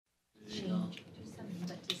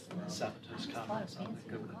Salvatore's comments on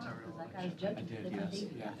the gubernatorial election. I did, yes.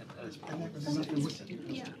 Yeah. As well.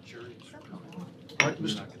 All right,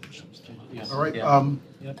 Mr. Yes. All right,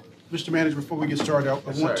 Yep. Mr. Manager, before we get started, I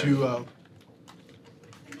want to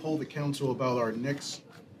poll the council about our next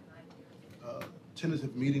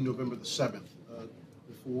tentative meeting, November the 7th,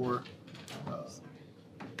 before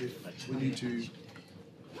if we need to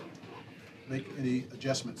make any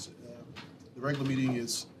adjustments. The regular meeting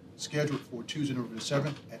is scheduled for Tuesday, November the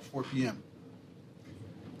 7th at 4 p.m.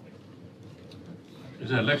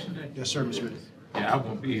 Is that election day? Yes, sir, Ms. Smith. Yeah, I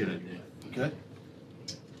won't be here that day. Okay,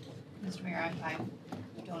 Mr. Mayor, I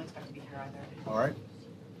don't expect to be here either. all right.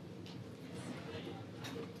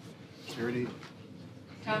 Is there any,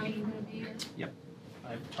 Tommy, you gonna be here? Yep.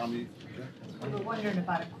 Tommy? Okay. We were wondering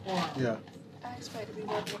about a quorum. Yeah. I expect to be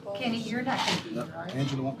working both. Kenny, you're not gonna be No, here, right?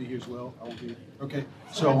 Angela won't be here as well. I won't be here. Okay,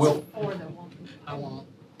 so that's we'll, four that won't be. I won't.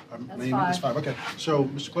 That's name is five. 5. Okay, so,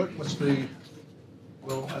 Mr. Clerk, what's the,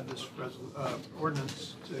 We'll have this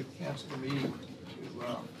ordinance to cancel the meeting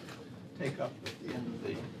to take up at the end of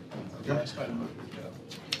the last item of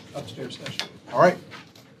the upstairs session. all right,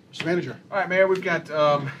 Mr. Manager? All right, Mayor, we've got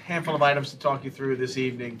a handful of items to talk you through this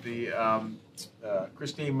evening. The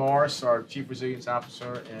Christine Morris, our Chief Resilience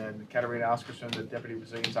Officer, and Katarina Oscarson, the Deputy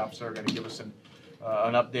Resilience Officer, are going to give us an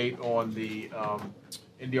update on the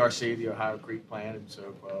NDRC, the Ohio Creek Plan, and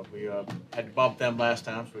so we had to bump them last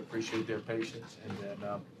time, so we appreciate their patience. And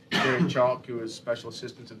then Jerry Chalk, who is Special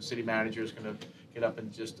Assistant to the City Manager, is going to get up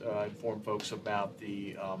and just inform folks about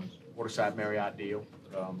the Waterside Marriott deal.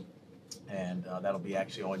 And that'll be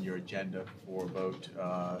actually on your agenda for a vote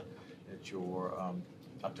at your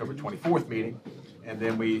October 24th meeting. And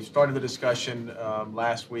then we started the discussion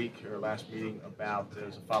last meeting about,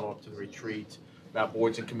 as a follow-up to the retreat, about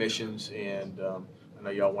boards and commissions, and I know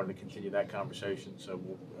y'all wanted to continue that conversation, so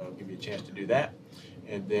we'll give you a chance to do that.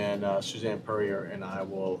 And then Suzanne Purrier and I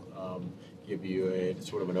will give you a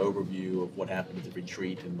sort of an overview of what happened at the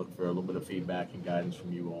retreat and look for a little bit of feedback and guidance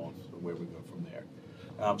from you all for where we go from there.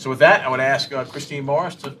 So with that, I would ask Christine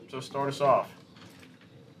Morris to start us off.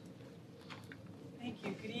 Thank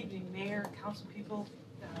you. Good evening, Mayor, Council people,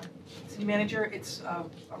 City Manager. It's a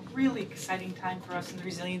really exciting time for us in the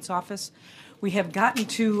Resilience Office. We have gotten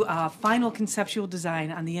to final conceptual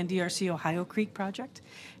design on the NDRC Ohio Creek project,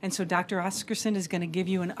 and so Dr. Oscarson is going to give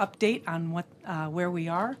you an update on where we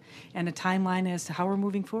are and a timeline as to how we're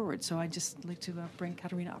moving forward. So I'd just like to bring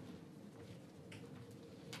Katarina up.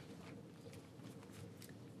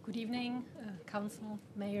 Good evening, Council,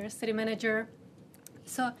 Mayor, City Manager.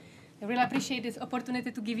 So I really appreciate this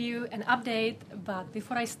opportunity to give you an update, but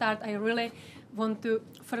before I start, I really want to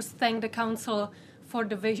first thank the Council for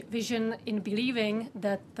the vision in believing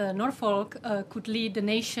that Norfolk could lead the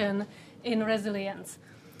nation in resilience.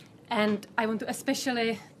 And I want to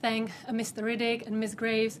especially thank Mr. Riddick and Ms.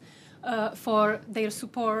 Graves for their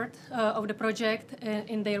support of the project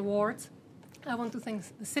in their wards. I want to thank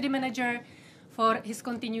the City Manager for his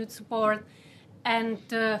continued support. And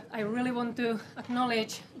I really want to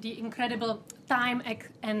acknowledge the incredible time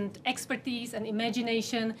and expertise and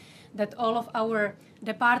imagination that all of our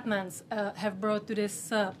departments have brought to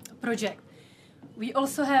this project. We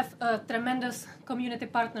also have tremendous community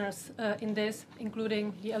partners in this,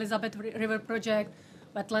 including the Elizabeth River Project,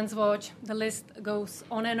 Wetlands Watch, the list goes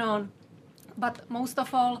on and on. But most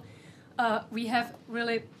of all, we have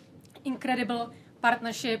really incredible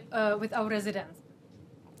partnership with our residents.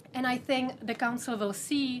 And I think the Council will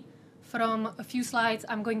see from a few slides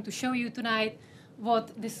I'm going to show you tonight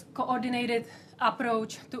what this coordinated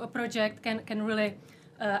approach to a project can really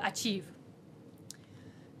achieve.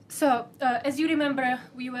 So, as you remember,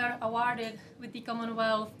 we were awarded with the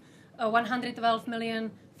Commonwealth a $112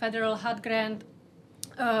 million federal HUD grant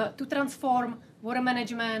to transform water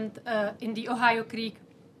management in the Ohio Creek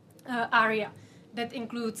area. That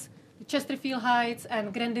includes the Chesterfield Heights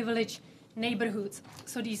and Grandy Village neighborhoods.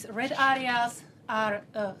 So these red areas are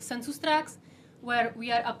census tracts where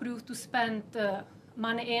we are approved to spend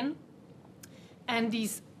money in. And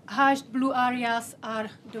these hashed blue areas are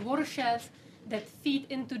the watersheds that feed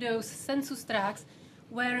into those census tracts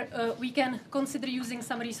where we can consider using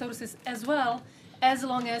some resources as well, as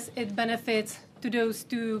long as it benefits to those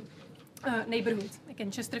two neighborhoods,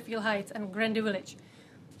 again, Chesterfield Heights and Grandy Village.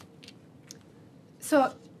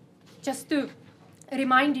 So just to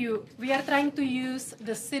remind you, we are trying to use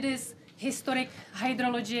the city's historic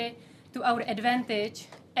hydrology to our advantage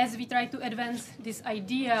as we try to advance this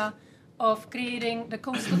idea of creating the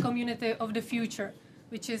coastal community of the future,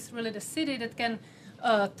 which is really the city that can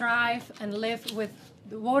thrive and live with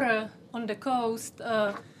the water on the coast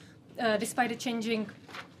despite the changing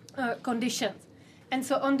conditions. And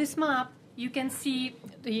so on this map, you can see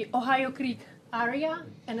the Ohio Creek area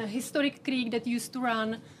and a historic creek that used to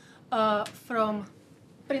run from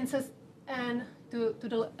Princess Anne to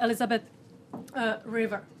the Elizabeth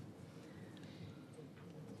River.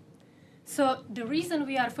 So the reason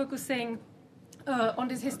we are focusing on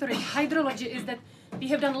this historic hydrology is that we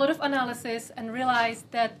have done a lot of analysis and realized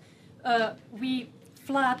that we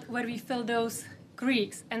flood where we fill those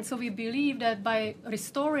creeks. And so we believe that by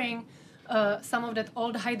restoring some of that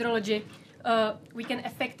old hydrology, we can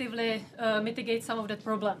effectively mitigate some of that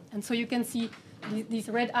problem. And so you can see these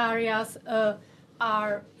red areas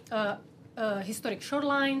are historic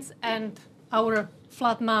shorelines, and our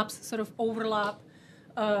flood maps sort of overlap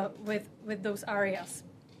with those areas.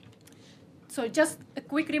 So just a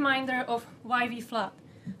quick reminder of why we flood.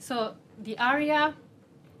 So the area,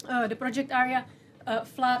 the project area,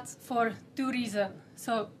 floods for two reasons.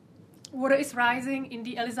 So water is rising in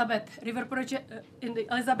the Elizabeth River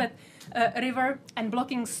River and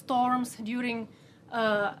blocking storms during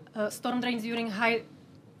storm drains during high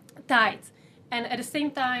tides. And at the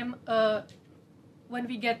same time, when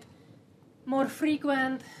we get more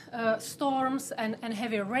frequent storms and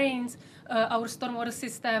heavy rains, our stormwater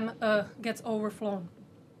system gets overflown.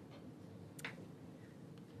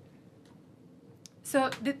 So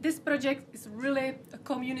this project is really a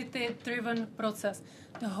community-driven process.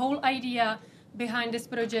 The whole idea behind this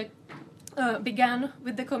project began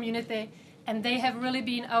with the community, and they have really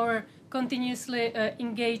been our continuously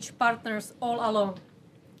engaged partners all along.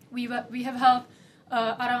 We have held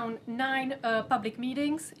around 9 public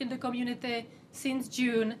meetings in the community since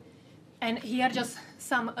June, and here are just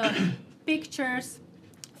some pictures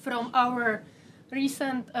from our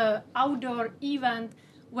recent outdoor event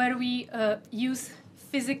where we use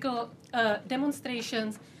physical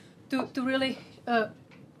demonstrations to really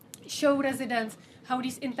show residents how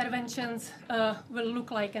these interventions will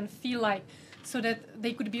look like and feel like, so that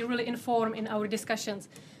they could be really informed in our discussions.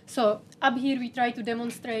 So up here we try to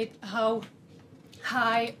demonstrate how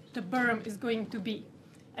high the berm is going to be,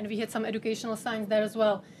 and we had some educational signs there as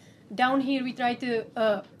well. Down here we try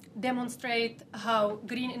to demonstrate how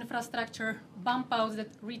green infrastructure bump outs that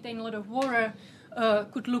retain a lot of water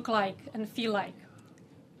could look like and feel like.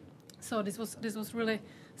 So this was really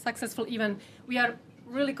successful event. We are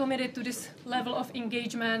really committed to this level of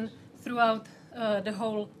engagement throughout the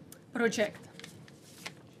whole project.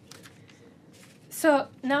 So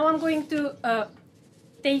now I'm going to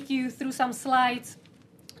take you through some slides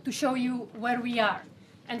to show you where we are.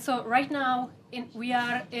 And so right now we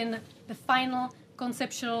are in the final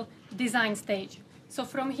conceptual design stage. So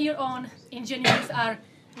from here on, engineers are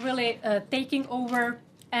really taking over,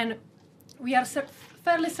 and we are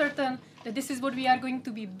fairly certain that this is what we are going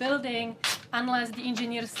to be building unless the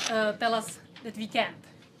engineers tell us that we can't.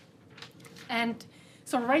 And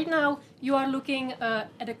so right now you are looking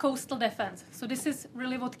at a coastal defense. So this is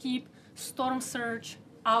really what keeps storm surge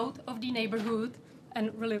out of the neighborhood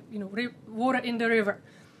and really, water in the river.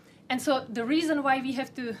 And so the reason why we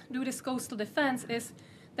have to do this coastal defense is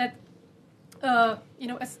that,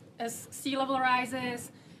 as sea level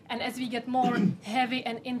rises and as we get more heavy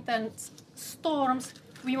and intense storms,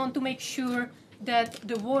 we want to make sure that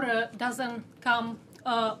the water doesn't come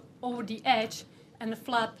over the edge and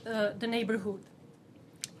flood the neighborhood.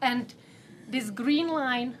 And this green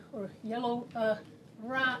line or yellow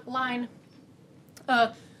line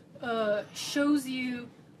shows you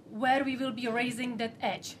where we will be raising that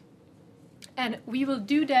edge. And we will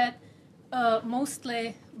do that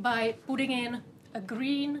mostly by putting in a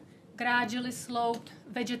green, gradually sloped,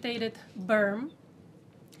 vegetated berm.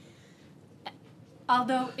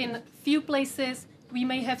 Although in few places we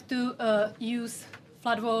may have to use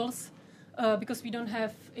flood walls because we don't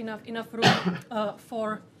have enough room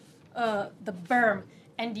for the berm.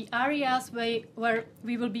 And the areas where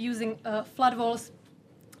we will be using flood walls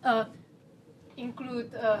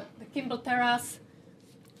include the Kimball Terrace,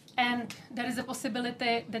 and there is a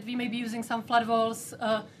possibility that we may be using some flood walls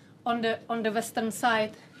on the western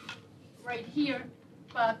side right here,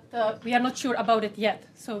 but we are not sure about it yet.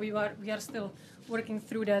 So we are still working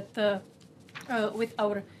through that with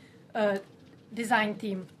our design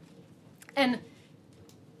team. And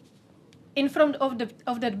in front of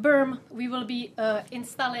that berm, we will be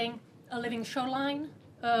installing a living shoreline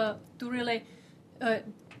to really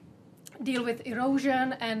deal with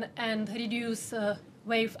erosion and reduce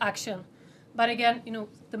wave action. But again,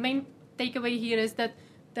 the main takeaway here is that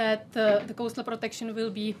the coastal protection will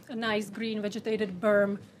be a nice green vegetated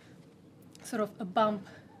berm, sort of a bump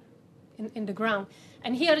in the ground.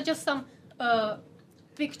 And here are just some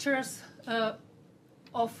pictures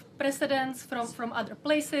of precedents from other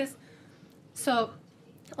places. So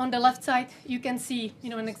on the left side, you can see,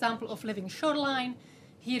 an example of living shoreline.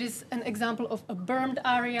 Here is an example of a bermed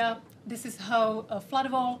area. This is how a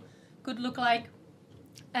flood wall could look like.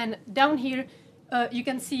 And down here, you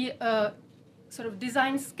can see a sort of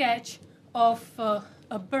design sketch of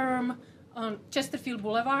a berm on Chesterfield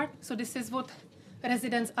Boulevard. So this is what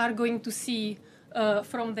residents are going to see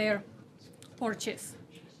from their porches.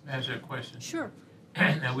 May I ask you a question? Sure.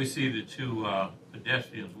 Now we see the two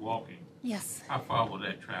pedestrians walking. Yes. How far will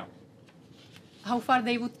that travel? How far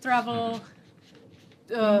they would travel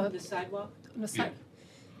The sidewalk? on the side.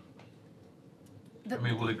 I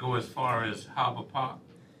mean, will it go as far as Harbor Park?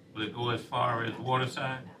 Will it go as far as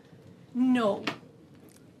Waterside? No.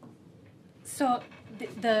 So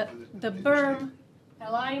the berm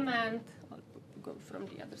alignment, I'll go from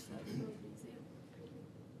the other side.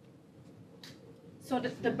 So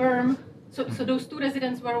the berm, so those two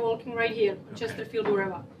residents were walking right here on Okay. Chesterfield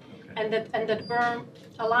Boulevard. Okay. And that berm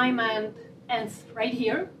alignment ends right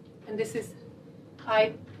here, and this is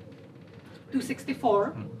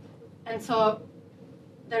I-264. And so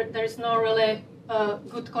there's no really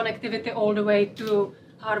good connectivity all the way to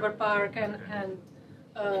Harbor Park and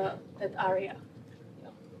that area.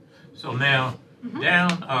 So now,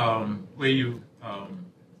 down where you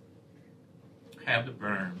have the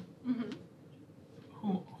berm,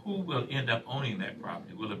 who will end up owning that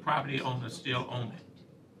property? Will the property owner still own it?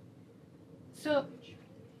 So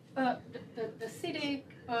the city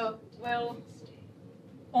will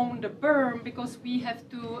own the berm because we have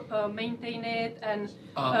to maintain it and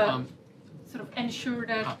sort of ensure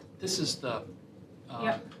that. This is the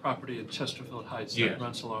Yeah. property in Chesterfield Heights Yeah. that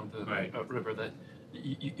runs along the Right. river that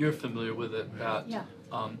you're familiar with it. That, Yeah.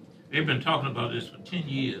 They've been talking about this for 10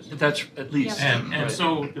 years. That's at least. Yeah. And right.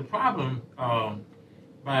 so the problem,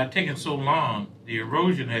 by taking so long, the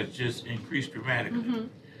erosion has just increased dramatically.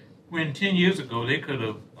 When 10 years ago, they could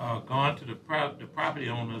have gone to the property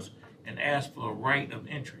owners and asked for a right of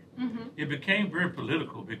entry. It became very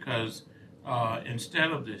political because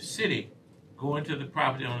instead of the city going to the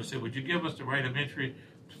property owner and say, would you give us the right of entry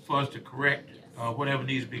for us to correct whatever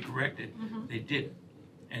needs to be corrected, they didn't.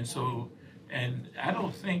 And so, and I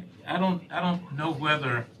don't know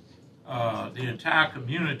whether the entire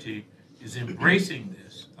community is embracing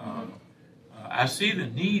this. I see the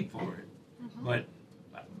need for it, but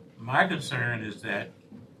my concern is that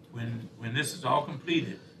when this is all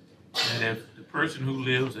completed, that if the person who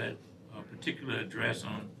lives at a particular address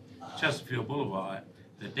on Chesterfield Boulevard,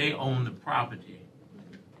 that they own the property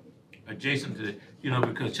adjacent to,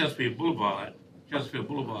 because Chesterfield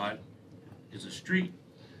Boulevard is a street,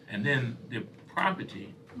 and then the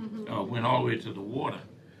property went all the way to the water.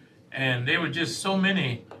 And there were just so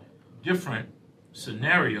many different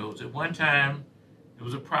scenarios. At one time, it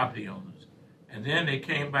was the property owners. And then they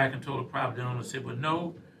came back and told the property owner, said, well,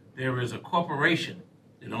 no, there is a corporation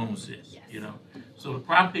that owns this, So the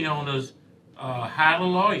property owners hired a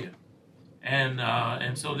lawyer.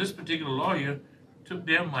 And so this particular lawyer took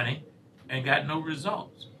their money and got no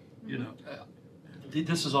results,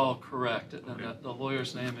 This is all correct. And the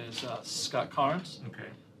lawyer's name is Scott Carnes. Okay.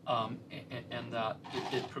 And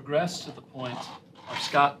it progressed to the point of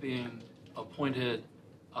Scott being appointed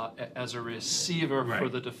as a receiver for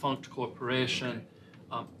Right. the defunct corporation,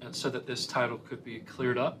 and so that this title could be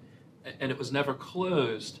cleared up. And it was never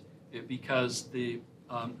closed because the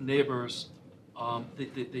neighbors,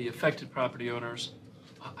 the affected property owners,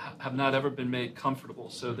 have not ever been made comfortable,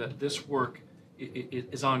 so that this work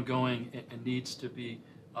is ongoing and needs to be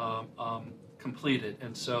completed.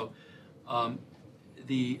 And so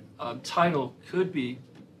the title could be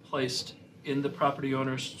placed in the property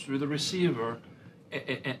owners through the receiver,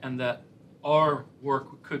 and that our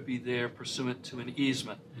work could be there pursuant to an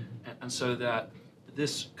easement. And so that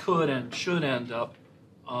this could and should end up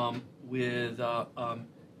with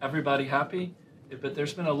everybody happy. But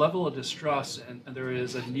there's been a level of distrust, and there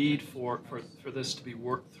is a need for this to be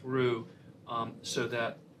worked through, so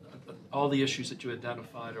that all the issues that you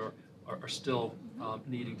identified are still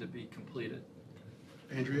needing to be completed.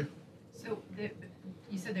 Andrea? So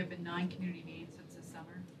you said there have been 9 community meetings since the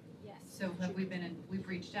summer. Yes. So have we've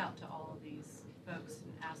reached out to all of these folks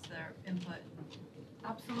and asked their input.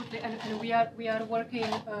 Absolutely, and we are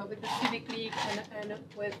working with the Civic League and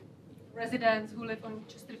with residents who live on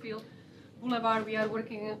Chesterfield Boulevard. We are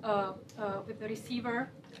working with the receiver,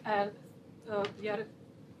 and we are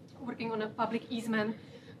working on a public easement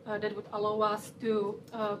that would allow us to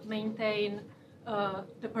maintain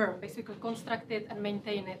the berm, basically construct it and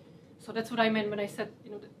maintain it. So that's what I meant when I said,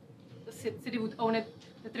 the city would own it.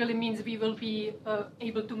 That really means we will be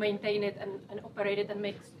able to maintain it and operate it and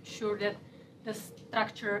make sure that the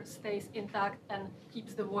structure stays intact and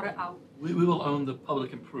keeps the water out. We will own the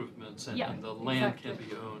public improvements, and, Yeah, and the land exactly. can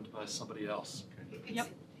be owned by somebody else. It's-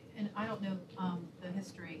 And I don't know the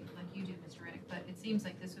history like you do, Mr. Riddick, but it seems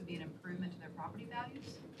like this would be an improvement to their property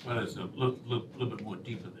values? Well, it's a little bit more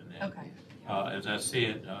deeper than that. Okay. As I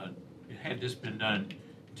said, had this been done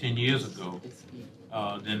 10 years ago,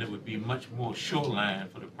 then it would be much more shoreline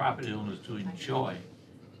for the property owners to enjoy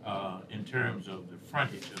in terms of the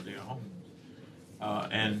frontage of their homes.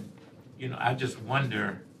 And, you know, I just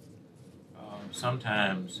wonder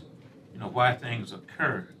sometimes, you know, why things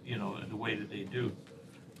occur, you know, the way that they do.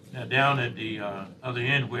 Now, down at the other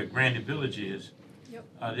end where Grandy Village is,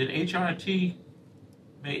 Yep. Did HRT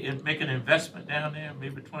make an investment down there,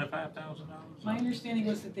 maybe $25,000? My understanding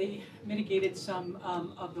was that they mitigated some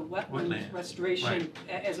of the wetland Wetlands, restoration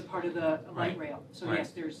as a part of the light Right. rail. So Right.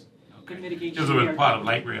 yes, there's Okay. good mitigation This was there part of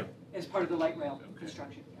light rail. as part of the light rail Okay.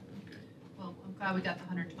 construction. Yeah. Well, I'm glad we got the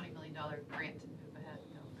 $120 million grant to move ahead,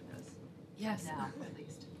 you know, for this Yes. now, at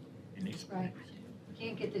least. It needs to be. Right.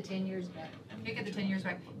 Can't get the 10 years back. Can't get the 10 years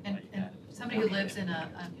back. And somebody who lives in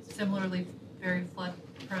a similarly very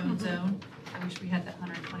flood-prone zone, I wish we had that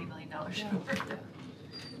 $120 million short.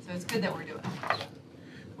 So it's good that we're doing it.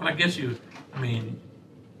 Well, I guess you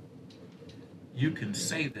can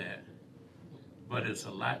say that, but it's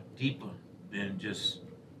a lot deeper than just,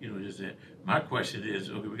 you know, just that. My question is,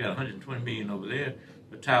 okay, we got 120 million over there,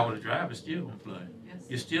 but Tidewater Drive is still gonna flood. Yes.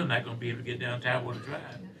 You're still not gonna be able to get down Tidewater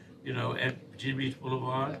Drive, you know, at Virginia Beach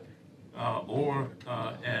Boulevard, or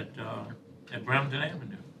at Brampton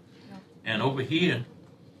Avenue. And over here,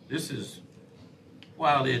 this is,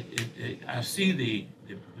 while I see the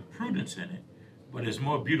prudence in it, but it's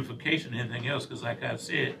more beautification than anything else, because like I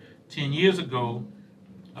said, 10 years ago,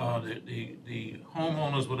 the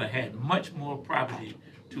homeowners would have had much more property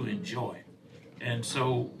to enjoy. And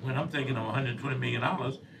so when I'm thinking of $120 million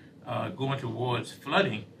going towards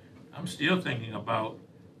flooding, I'm still thinking about,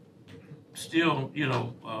 you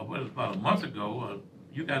know, about a month ago,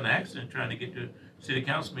 you got in an accident trying to get to city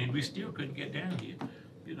council meeting. We still couldn't get down here.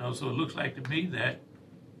 You know, so it looks like to me that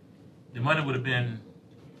the money would have been,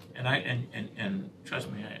 and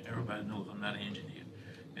trust me, everybody knows I'm not an engineer.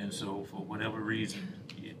 And so for whatever reason,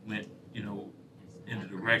 it went, you know, in the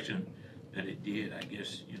direction that it did. I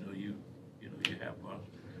guess, you have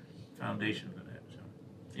a foundation for that. So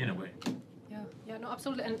anyway. Yeah, no,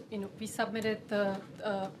 absolutely. And, you know, we submitted the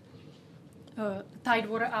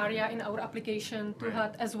Tidewater area in our application to Right.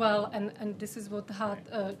 HUD as well, and this is what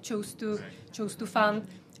HUD chose to fund,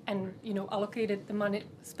 and, you know, allocated the money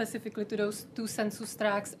specifically to those 2 census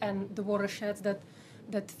tracts and the watersheds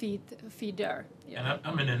that feed there. Yeah. And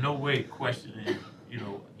I'm in no way questioning, you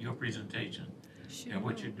know, your presentation Sure. and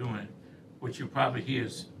what you're doing. What you probably hear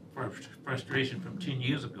is frustration from 10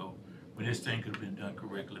 years ago when this thing could have been done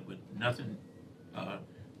correctly, but nothing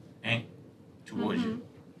aimed towards you.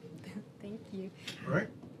 Thank you. All right?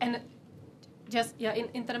 And just, yeah,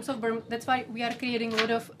 in terms of berm, that's why we are creating a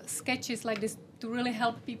lot of sketches like this to really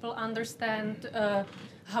help people understand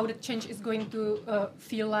how the change is going to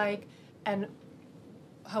feel like, and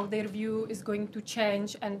how their view is going to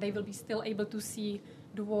change, and they will be still able to see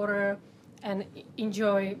the water and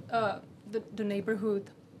enjoy the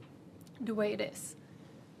neighborhood the way it is.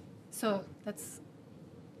 So that's,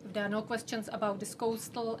 if there are no questions about this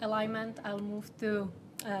coastal alignment, I'll move to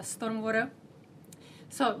stormwater.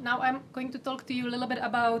 So now I'm going to talk to you a little bit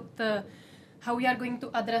about how we are going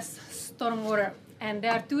to address stormwater. And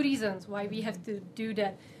there are 2 reasons why we have to do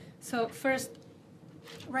that. So first,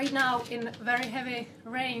 right now in very heavy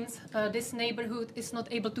rains, this neighborhood is not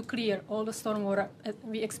able to clear all the stormwater.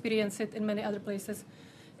 We experience it in many other places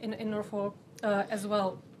in Norfolk as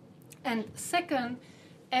well. And second,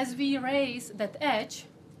 as we raise that edge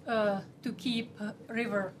to keep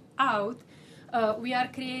river out, we are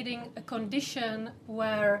creating a condition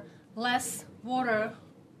where less water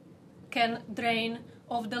can drain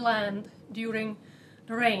off the land during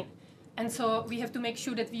the rain. And so we have to make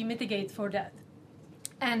sure that we mitigate for that.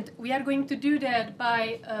 And we are going to do that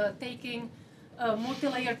by taking a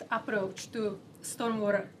multi-layered approach to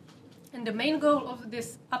stormwater. And the main goal of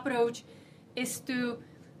this approach is to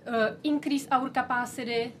increase our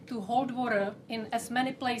capacity to hold water in as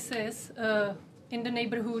many places in the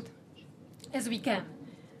neighborhood as we can.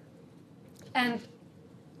 And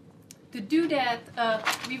to do that,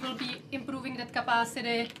 we will be improving that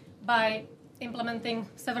capacity by implementing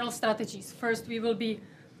several strategies. First, we will be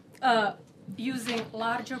using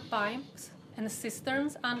larger pipes and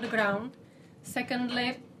cisterns underground.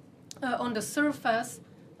 Secondly, on the surface,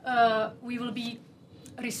 we will be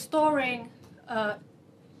restoring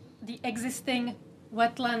the existing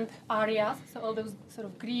wetland areas, so all those sort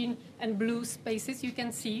of green and blue spaces you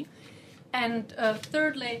can see. And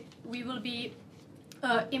thirdly, we will be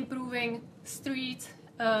improving streets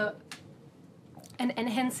and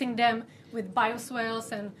enhancing them with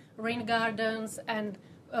bioswales and rain gardens and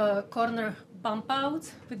corner bump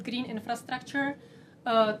outs with green infrastructure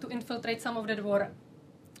to infiltrate some of that water.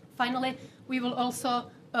 Finally, we will also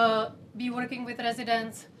be working with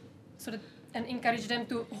residents and encourage them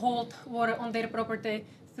to hold water on their property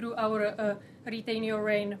through our retain your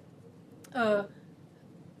rain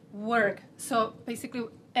work. So basically,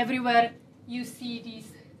 everywhere you see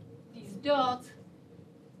these dots,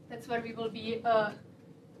 that's where we will be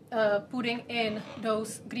putting in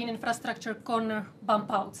those green infrastructure corner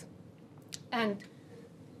bump outs. And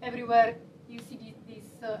everywhere you see these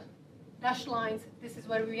dashed lines, this is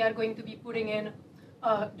where we are going to be putting in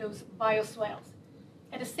those bioswales.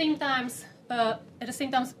 At the same time,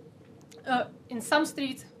 in some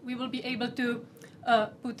streets, we will be able to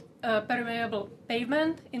put permeable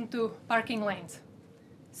pavement into parking lanes.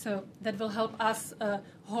 So that will help us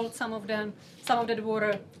hold some of that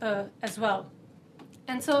water as well.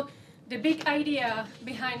 And so the big idea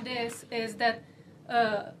behind this is that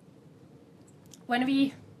when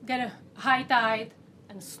we get a high tide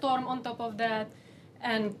and storm on top of that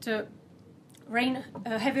and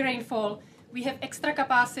heavy rainfall, we have extra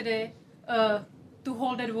capacity to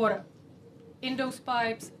hold that water in those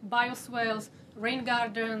pipes, bioswales, rain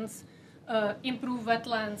gardens, improve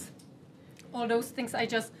wetlands, all those things I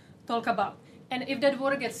just talked about. And if that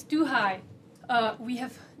water gets too high, we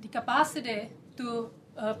have the capacity to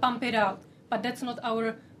pump it out, but that's not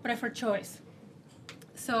our preferred choice.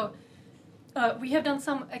 So we have done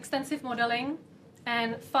some extensive modeling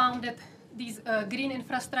and found that these green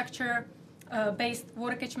infrastructure based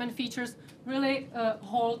water catchment features really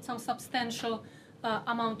hold some substantial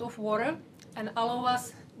amount of water and allow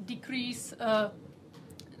us decrease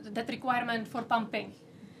that requirement for pumping.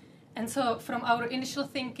 And so from our initial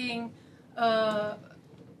thinking, 4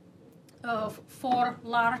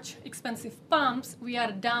 large expensive pumps, we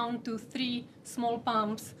are down to 3 small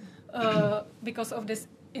pumps because of this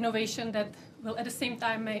innovation that will at the same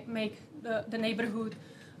time make the neighborhood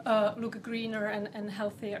look greener and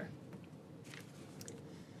healthier.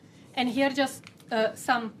 And here just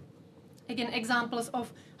some, again, examples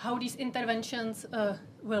of how these interventions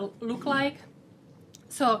will look like.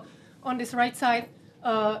 So on this right side,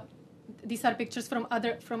 these are pictures from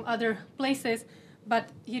other places, but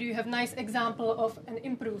here you have nice example of an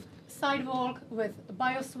improved sidewalk with a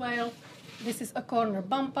bioswale. This is a corner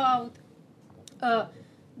bump out.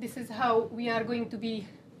 This is how we are going to be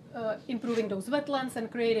improving those wetlands and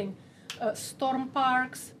creating storm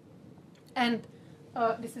parks. And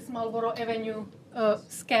this is Marlborough Avenue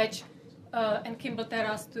sketch and Kimball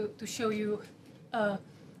Terrace to show you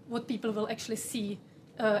what people will actually see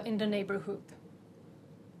in the neighborhood.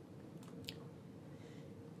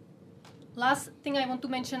 Last thing I want to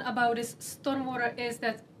mention about this stormwater is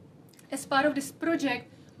that as part of this project,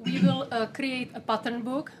 we will create a pattern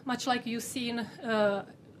book, much like you see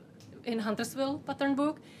in Huntersville pattern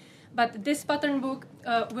book. But this pattern book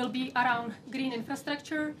will be around green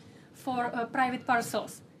infrastructure for private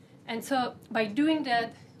parcels. And so by doing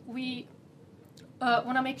that, we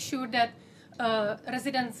want to make sure that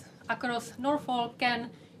residents across Norfolk can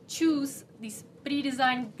choose these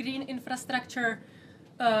pre-designed green infrastructure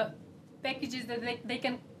packages that they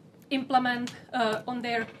can implement on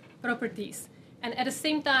their properties. And at the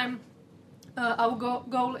same time, our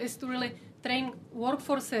goal is to really train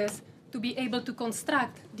workforces to be able to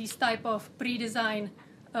construct these type of pre-designed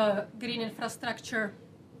green infrastructure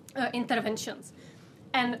interventions.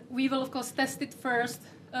 And we will, of course, test it first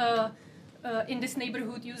in this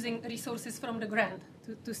neighborhood using resources from the grant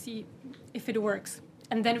to see if it works.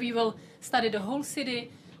 And then we will study the whole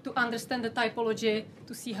city to understand the typology,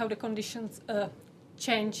 to see how the conditions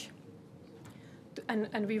change,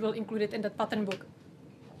 and we will include it in that pattern book.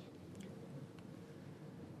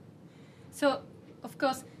 So, of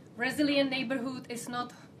course, resilient neighborhood is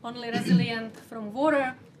not only resilient from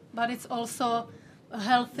water, but it's also a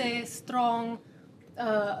healthy, strong,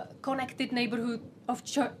 connected neighborhood of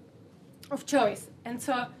choice. And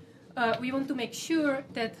so we want to make sure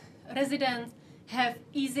that residents have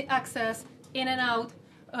easy access in and out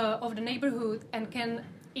of the neighborhood and can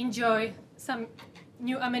enjoy some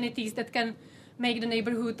new amenities that can make the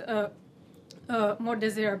neighborhood more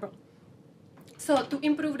desirable. So to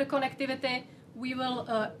improve the connectivity, we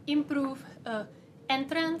will improve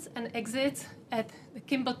entrance and exits at the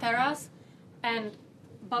Kimball Terrace and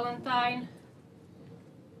Ballantyne.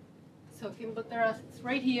 So Kimball Terrace is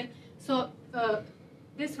right here. So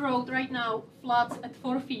this road right now floods at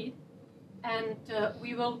 4 feet, and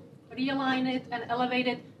we will realign it and elevate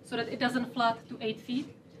it so that it doesn't flood to 8 feet.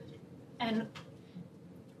 And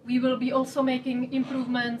we will be also making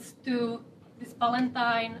improvements to this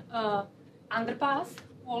Valentine underpass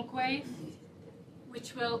walkway,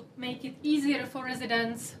 which will make it easier for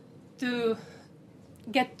residents to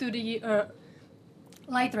get to the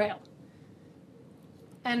light rail.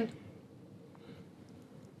 And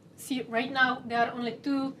see, right now there are only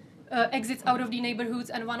 2 exits out of the neighborhoods,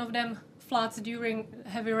 and one of them floods during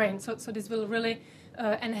heavy rain. So this will really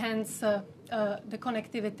enhance the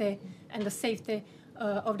connectivity and the safety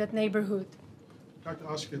of that neighborhood. Dr.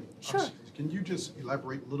 Oscar, Sure. Can you just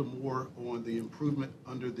elaborate a little more on the improvement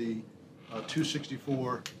under the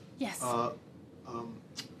 264 Yes.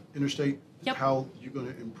 interstate? Yep. How you're going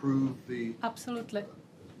to improve the Absolutely.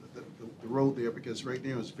 the road there, because right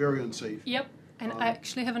now it's very unsafe. Yep. And I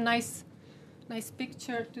actually have a nice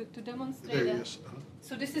picture to demonstrate There that. it is.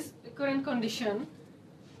 So this is the current condition.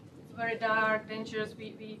 It's very dark, dangerous.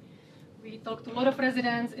 We talked to a lot of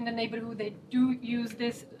residents in the neighborhood. They do use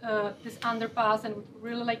this underpass and would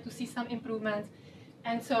really like to see some improvements.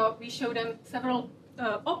 And so we show them several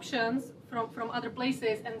options from other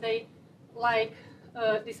places, and they like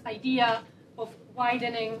this idea of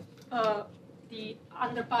widening the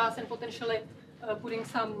underpass and potentially putting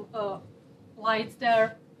some lights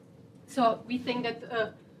there. So we think that,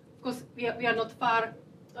 of course, we are not far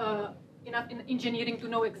enough in engineering to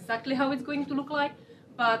know exactly how it's going to look like,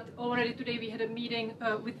 but already today we had a meeting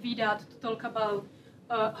with VDOT to talk about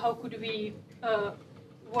how could we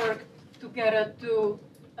work together to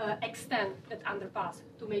extend that underpass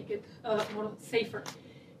to make it more safer.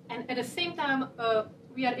 And at the same time,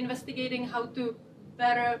 we are investigating how to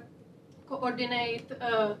better coordinate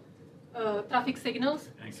traffic signals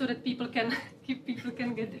so that people can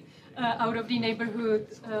get out of the neighborhood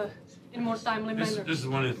in more timely manner. This is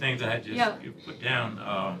one of the things I just Yeah. you put down.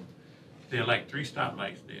 There are like 3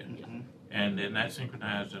 stoplights there, and they're not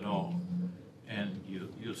synchronized at all. And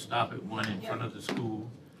you'll stop at one in front of the school,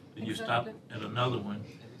 then you stop at another one,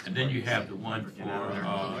 and then you have the one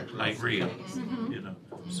for light rail. You know,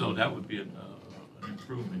 so that would be an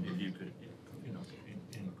improvement if you could, you know,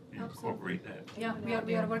 incorporate that. Yeah,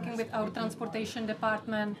 we are working with our transportation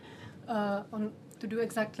department on to do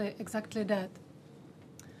exactly that.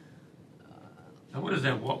 Now, what is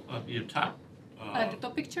that walk up your top? The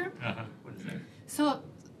top picture. What is that? So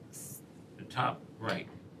The top right.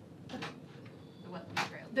 The wetland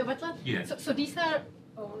trail. the wetland. Yeah. So these are.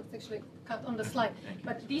 Oh, it's actually cut on the slide. Thank you.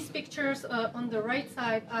 But these pictures on the right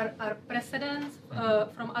side are precedents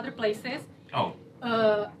from other places. Oh,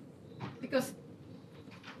 Because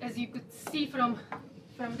as you could see from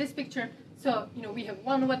this picture, so you know we have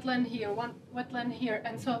one wetland here,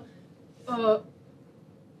 and so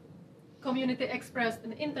community expressed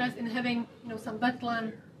an interest in having some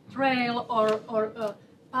wetland trail or a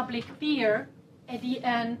public pier at the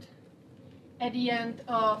end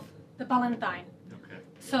of the Valentine. okay.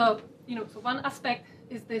 So so one aspect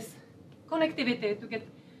is this connectivity to get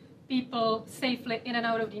people safely in and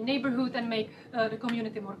out of the neighborhood and make the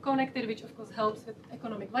community more connected, which of course helps with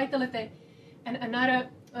economic vitality. And another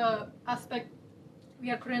aspect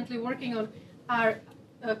we are currently working on are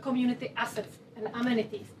community assets and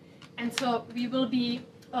amenities. And so we will be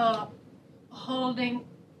holding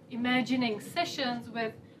imagining sessions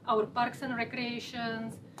with our parks and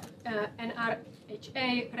recreations,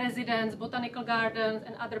 NRHA residents, botanical gardens,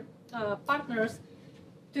 and other partners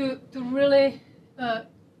to really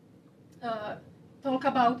talk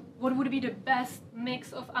about what would be the best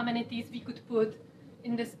mix of amenities we could put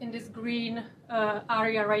in this green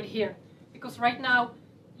area right here. Because right now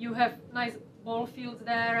you have nice ball fields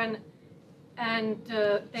there and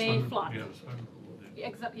they flood. Yeah, swimming pool there.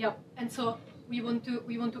 Exactly. Yeah. And so we want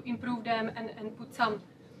to improve them and put some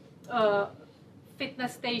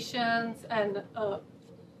fitness stations and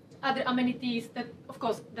other amenities that, of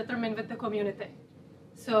course, determine with the community.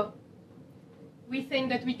 So we think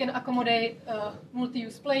that we can accommodate a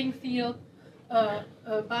multi-use playing field, a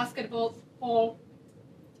basketball hall,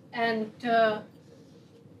 and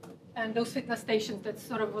those fitness stations. That's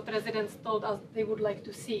sort of what residents told us they would like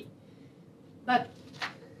to see. But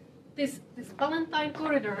this Valentine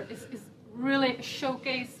corridor is really a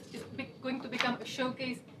showcase. It's going to become a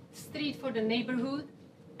showcase street for the neighborhood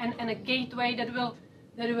and a gateway that will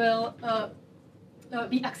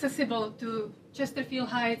be accessible to Chesterfield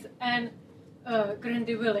Heights and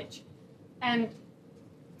Grundy Village. And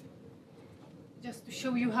just to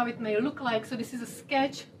show you how it may look like, so this is a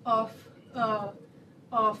sketch of a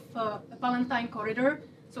Valentine corridor.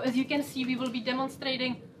 So as you can see, we will be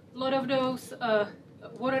demonstrating a lot of those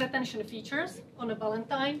water retention features on a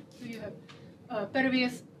Valentine. So you have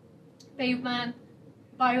pervious pavement,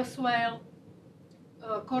 bioswale,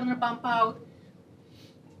 corner bump out,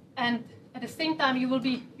 and at the same time you will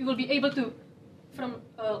be able to, from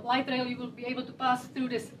light rail, you will be able to pass through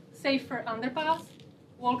this safer underpass,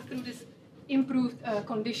 walk through this improved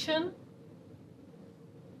condition,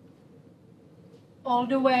 all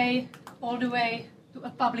the way to a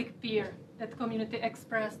public pier that community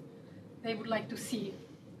expressed they would like to see,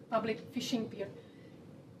 public fishing pier.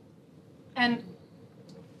 And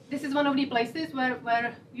this is one of the places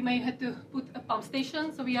where we may have to put a pump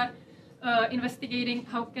station. So we are investigating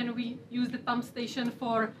how can we use the pump station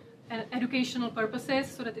for educational purposes,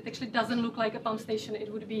 so that it actually doesn't look like a pump station.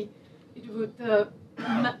 It would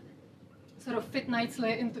sort of fit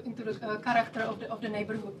nicely into the character of the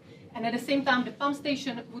neighborhood. And at the same time, the pump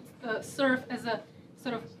station would serve as a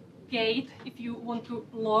sort of gate if you want to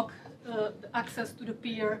lock the access to the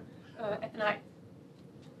pier at night.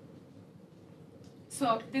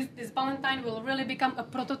 So this Valentine will really become a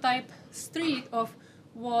prototype street of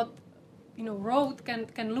what road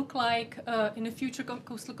can look like in a future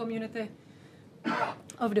coastal community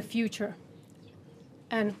of the future.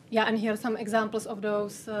 And here are some examples of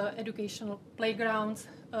those educational playgrounds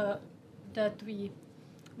that we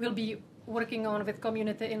will be working on with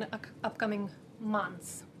community in upcoming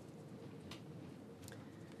months.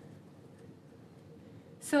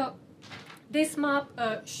 So this map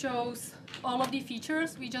shows all of the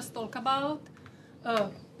features we just talked about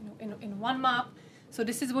in one map. So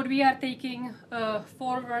this is what we are taking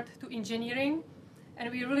forward to engineering, and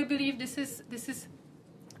we really believe this is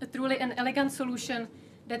truly an elegant solution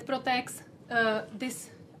that protects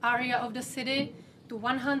this area of the city to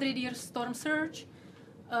 100-year storm surge,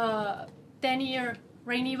 10-year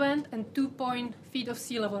rain event, and 2 feet of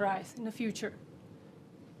sea level rise in the future.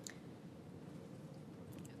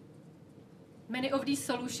 Many of these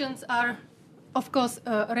solutions are, of course,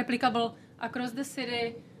 replicable across the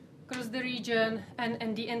city, across the region,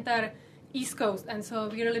 and the entire East Coast. And so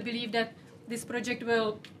we really believe that this project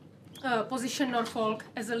will position Norfolk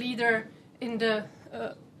as a leader in the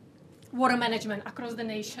water management across the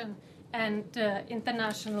nation and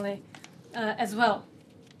internationally as well.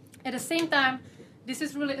 At the same time, this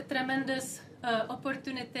is really a tremendous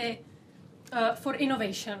opportunity for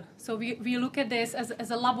innovation. So we look at this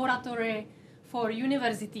as a laboratory for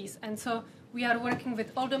universities. And so we are working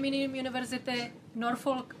with Old Dominion University,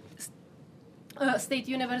 Norfolk State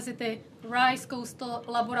University, Rice Coastal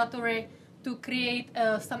Laboratory to create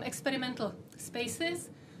some experimental spaces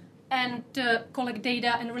and collect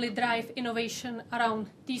data and really drive innovation around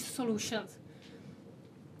these solutions.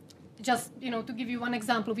 Just to give you one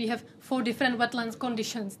example, we have 4 different wetlands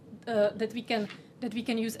conditions that we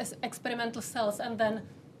can use as experimental cells, and then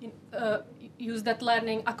use that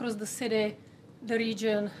learning across the city, the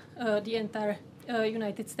region, the entire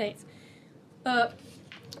United States.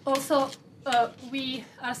 Also, we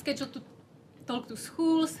are scheduled to talk to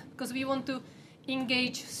schools because we want to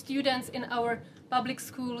engage students in our public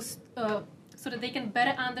schools so that they can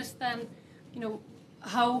better understand,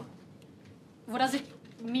 what does it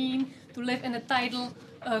mean to live in a tidal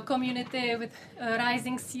community with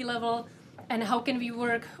rising sea level, and how can we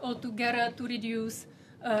work all together to reduce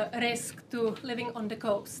risk to living on the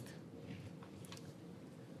coast.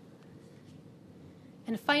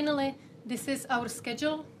 And finally, this is our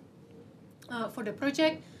schedule for the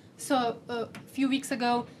project. So a few weeks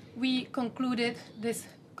ago, we concluded this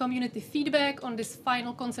community feedback on this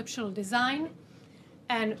final conceptual design,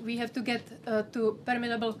 and we have to get to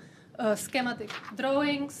permeable schematic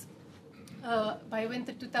drawings by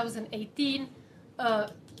winter 2018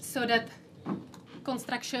 so that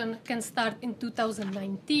construction can start in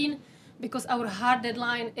 2019, because our hard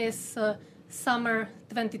deadline is summer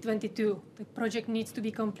 2022. The project needs to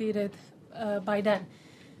be completed by then.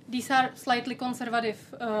 These are slightly conservative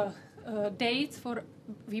dates for,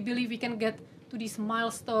 we believe we can get to this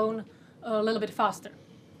milestone a little bit faster.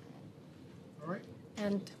 All right.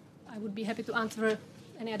 And I would be happy to answer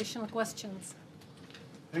any additional questions.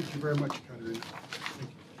 Thank you very much, Katerina. Thank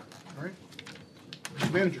you. All right.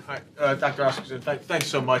 Mr. Manager. Hi, Dr. Oscarson, thanks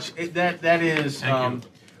so much. That is,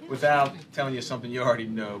 without telling you something you already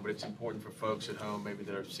know, but it's important for folks at home maybe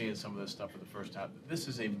that are seeing some of this stuff for the first time. This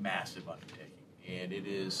is a massive undertaking, and it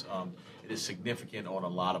is significant on a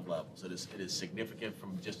lot of levels. It is significant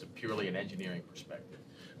from just purely an engineering perspective.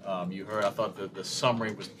 You heard, I thought the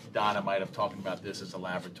summary was dynamite of talking about this as a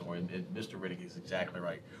laboratory, and Mr. Riddick is exactly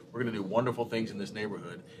right. We're going to do wonderful things in this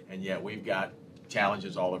neighborhood, and yet we've got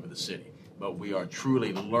challenges all over the city. But we are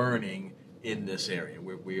truly learning in this area.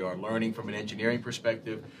 We are learning from an engineering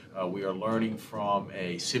perspective. We are learning from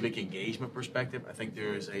a civic engagement perspective. I think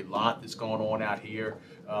there is a lot that's going on out here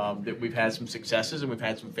that we've had some successes and we've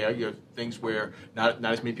had some failure, things where not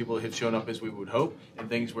as many people have shown up as we would hope, and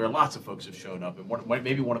things where lots of folks have shown up. And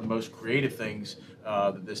maybe one of the most creative things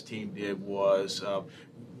that this team did was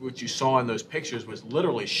what you saw in those pictures was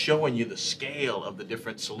literally showing you the scale of the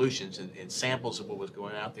different solutions and samples of what was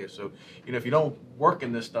going out there. So, if you don't work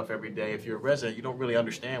in this stuff every day, if you're a resident, you don't really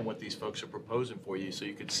understand what these folks are proposing for you. So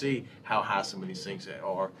you could see how high some of these things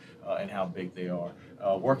are and how big they are.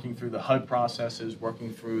 Working through the HUD processes,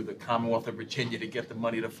 working through the Commonwealth of Virginia to get the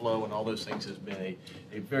money to flow and all those things has been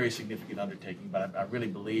a very significant undertaking. But I really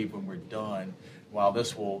believe when we're done, while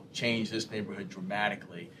this will change this neighborhood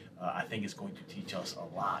dramatically, I think it's going to teach us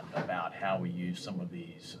a lot about how we use some of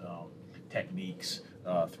these techniques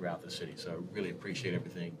throughout the city. So really appreciate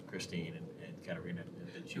everything, Christine and Katarina,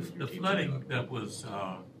 that you and your The team flooding did. that was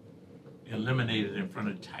eliminated in front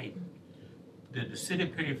of Titan, did the city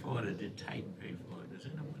pay for it or did Titan pay for it? Does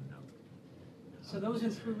anyone know? So those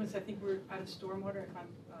improvements, I think, were out of stormwater, if I'm.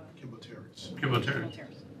 Kimball Terrace. Kimball Terrace.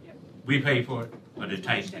 Yep. We paid for it or did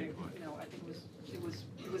My Titan pay understanding, for it? No, I think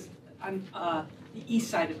it was on the east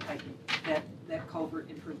side of Titan, that culvert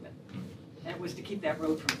improvement. And it was to keep that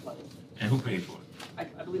road from flooding. And who paid for it?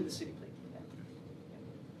 I believe the city paid for that.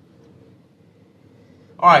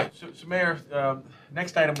 All right, so Mayor,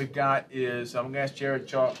 next item we've got is I'm going to ask Jared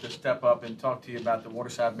Chalk to step up and talk to you about the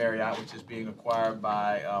Waterside Marriott, which is being acquired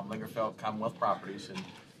by Lingerfeld Commonwealth Properties.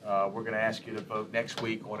 And we're going to ask you to vote next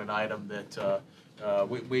week on an item that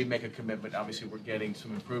we make a commitment. Obviously, we're getting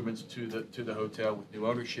some improvements to the hotel with new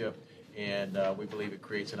ownership, and we believe it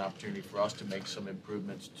creates an opportunity for us to make some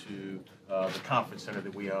improvements to the conference center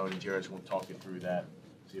that we own. And Jared's going to talk you through that.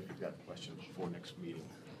 See if you've got questions before next meeting.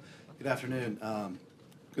 Good afternoon. I'm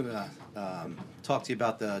going to talk to you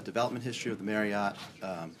about the development history of the Marriott.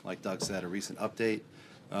 Like Doug said, a recent update,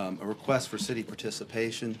 a request for city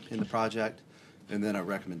participation in the project, and then a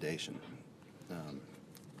recommendation.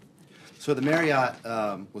 So the Marriott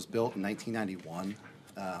was built in 1991,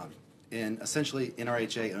 and essentially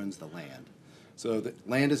NRHA owns the land. So the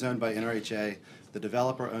land is owned by NRHA, the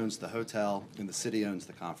developer owns the hotel, and the city owns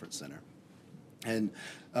the conference center. And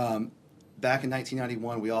back in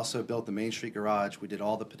 1991, we also built the Main Street Garage. We did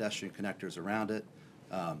all the pedestrian connectors around it,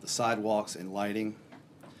 the sidewalks and lighting.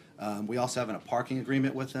 We also have a parking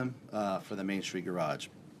agreement with them for the Main Street Garage.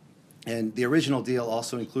 And the original deal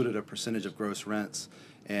also included a percentage of gross rents,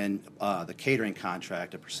 and the catering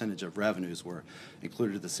contract, a percentage of revenues were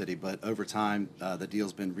included to the city. But over time, the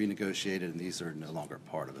deal's been renegotiated, and these are no longer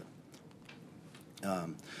part of it.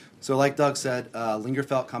 So like Doug said,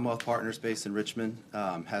 Lingerfeld Commonwealth Partners based in Richmond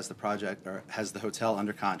has the hotel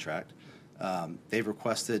under contract. They've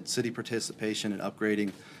requested city participation in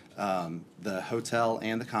upgrading the hotel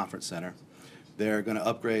and the conference center. They're going to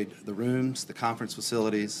upgrade the rooms, the conference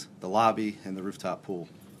facilities, the lobby, and the rooftop pool.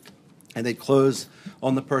 And they close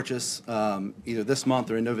on the purchase either this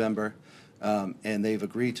month or in November, and they've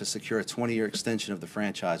agreed to secure a 20-year extension of the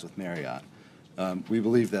franchise with Marriott. We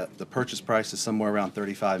believe that the purchase price is somewhere around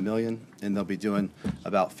 $35 million, and they'll be doing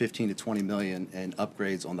about $15 to $20 million in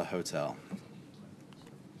upgrades on the hotel.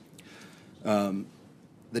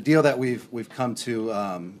 The deal that we've come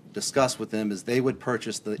to discuss with them is they would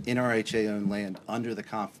purchase the NRHA-owned land under the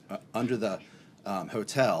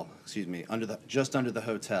hotel, just under the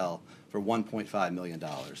hotel for $1.5 million.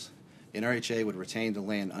 NRHA would retain the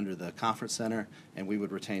land under the conference center, and we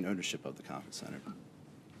would retain ownership of the conference center.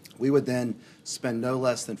 We would then spend no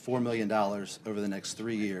less than $4 million over the next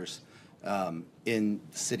 3 years in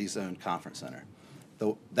the city's own conference center.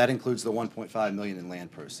 That includes the $1.5 million in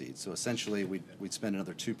land proceeds. So essentially, we'd spend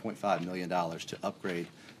another $2.5 million to upgrade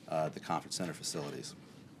the conference center facilities.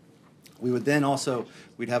 We would then also,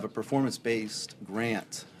 we'd have a performance-based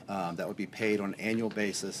grant that would be paid on an annual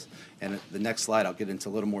basis. And the next slide, I'll get into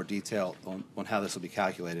a little more detail on how this will be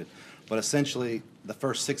calculated. But essentially, the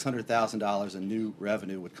first $600,000 in new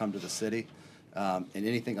revenue would come to the city, and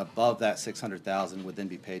anything above that $600,000 would then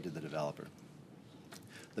be paid to the developer.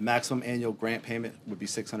 The maximum annual grant payment would be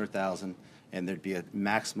 $600,000, and there'd be a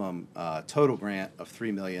maximum total grant of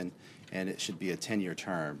 $3 million, and it should be a 10-year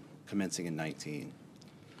term commencing in 2019.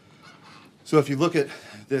 So if you look at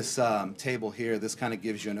this table here, this kind of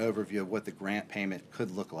gives you an overview of what the grant payment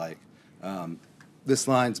could look like. This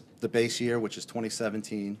line's the base year, which is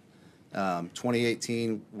 2017.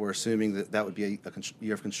 2018, we're assuming that would be a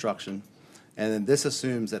year of construction. And then this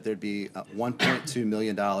assumes that there'd be $1.2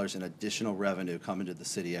 million in additional revenue coming to the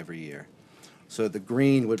city every year. So the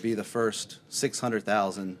green would be the first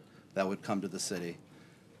 $600,000 that would come to the city.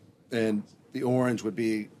 and the orange would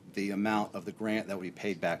be the amount of the grant that would be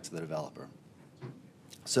paid back to the developer.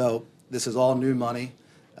 So this is all new money.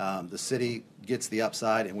 The city gets the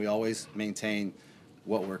upside, and we always maintain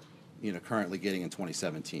what we're currently getting in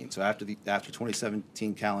 2017. So after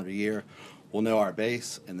 2017 calendar year, we'll know our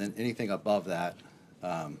base, and then anything above that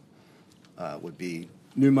would be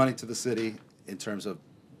new money to the city in terms of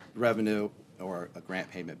revenue or a grant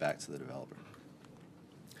payment back to the developer.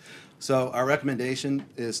 So our recommendation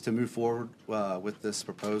is to move forward with this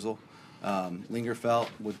proposal. Lingerfeld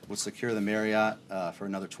would secure the Marriott for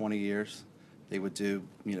another 20 years. They would do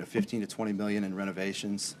 15 to 20 million in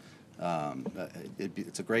renovations.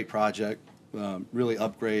 It's a great project. Really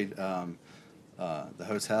upgrade the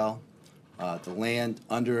hotel. The land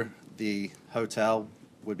under the hotel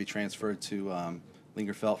would be transferred to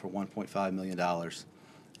Lingerfeld for $1.5 million.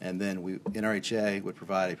 And then NRHA would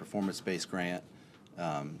provide a performance-based grant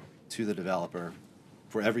to the developer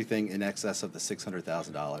for everything in excess of the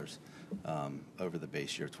 $600,000 over the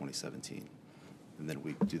base year 2017. And then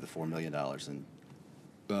we do the $4 million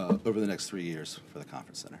over the next 3 years for the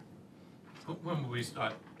conference center. When will we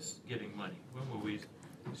start getting money? When will we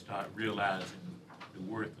start realizing the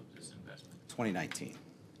worth of this investment? 2019.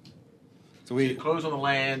 So you close on the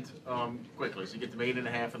land quickly. So you get the $1.5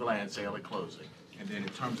 million of the land sale at closing. And then in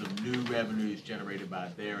terms of new revenues generated by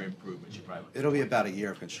their improvements, you probably... It'll be about a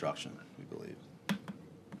year of construction, we believe.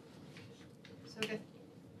 So good.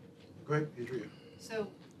 Go ahead, Adria. So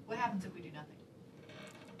what happens if we do nothing?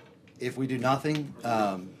 If we do nothing,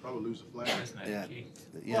 Probably lose the flag. That's not yeah, the key.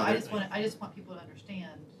 Well, I just want people to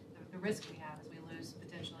understand the risk we have is we lose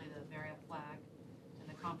potentially the Marriott flag and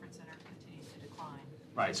the conference center continues to decline.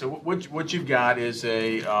 Right. So what you've got is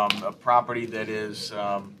a property that is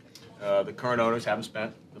the current owners haven't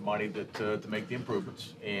spent the money to make the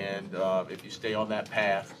improvements, and if you stay on that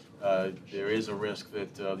path, there is a risk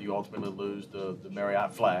that you ultimately lose the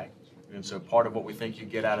Marriott flag. And so part of what we think you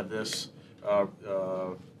get out of this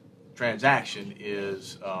transaction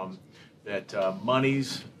is that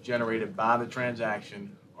monies generated by the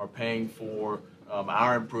transaction are paying for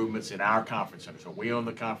our improvements in our conference center. So we own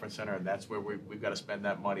the conference center, and that's where we've got to spend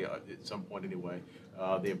that money at some point anyway.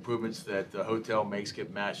 The improvements that the hotel makes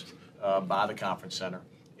get matched by the conference center.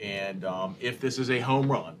 And if this is a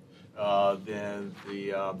home run, then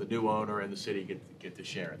the new owner and the city get to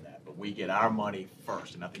share in that. But we get our money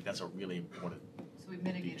first, and I think that's a really important So we've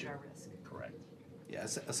mitigated our risk. correct. yeah,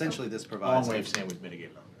 essentially this Long provides. way of saying we've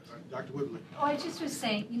mitigated our risk. All right, Dr. Whibley. Oh, I just was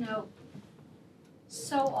saying,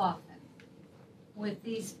 so often with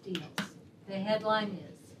these deals, the headline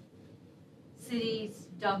is cities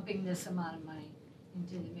dumping this amount of money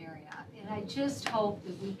into the Marriott. And I just hope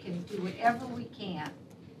that we can do whatever we can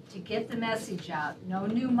to get the message out. No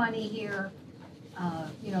new money here.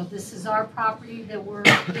 This is our property that we're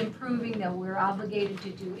improving, that we're obligated to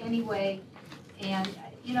do anyway. And,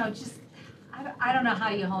 I don't know how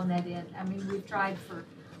you hone that in. I mean, we've tried for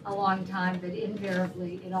a long time, but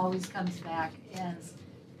invariably it always comes back as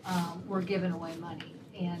we're giving away money.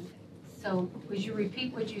 And so would you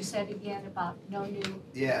repeat what you said again about no new?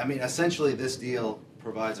 Yeah, I mean, essentially this deal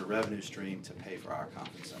provides a revenue stream to pay for our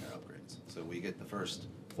conference center upgrades. So we get the first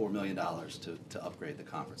 $4 million to upgrade the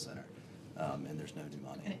conference center, and there's no new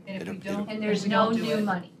money. And if we don't, And there's if we no don't do new it-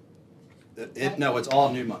 money. No, it's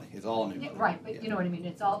all new money. It's all new money. Right, but Yeah. you know what I mean,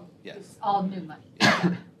 it's all Yes. new money.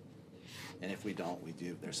 Yeah. And if we don't,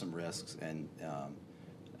 there's some risks, and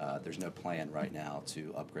there's no plan right now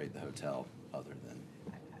to upgrade the hotel other than.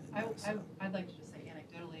 I'd like to just say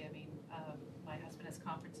anecdotally, I mean, my husband has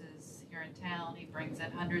conferences here in town. He brings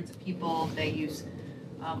in hundreds of people. They use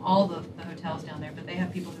all the hotels down there, but they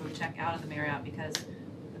have people who would check out of the Marriott because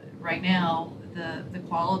right now the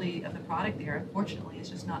quality of the product there, unfortunately, is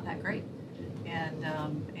just not that great. And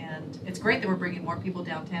it's great that we're bringing more people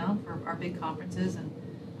downtown for our big conferences,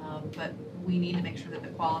 but we need to make sure that the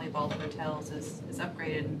quality of all the hotels is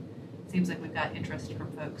upgraded. And it seems like we've got interest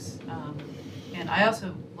from folks. And I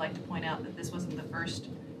also like to point out that this wasn't the first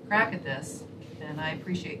crack at this, and I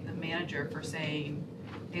appreciate the manager for saying,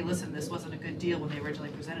 hey, listen, this wasn't a good deal when they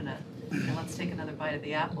originally presented it, and let's take another bite of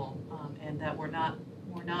the apple, and that we're not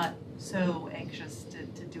so anxious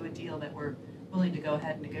to do a deal that we're willing to go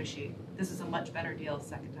ahead and negotiate. This is a much better deal the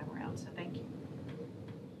second time around, so thank you.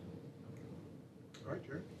 All right,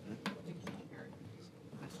 Jerry.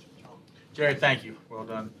 Jerry, thank you. Well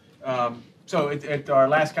done. So at our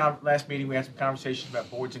last meeting, we had some conversations about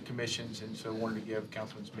boards and commissions, and so wanted to give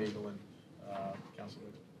Councilman Smeagol and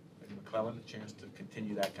Councilman McClellan a chance to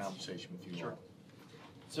continue that conversation with you. Sure.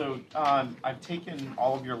 So I've taken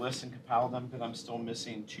all of your lists and compiled them, but I'm still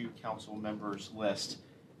missing 2 council members' lists.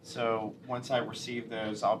 So once I receive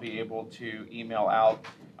those, I'll be able to email out.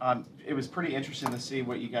 It was pretty interesting to see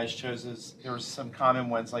what you guys chose. There was some common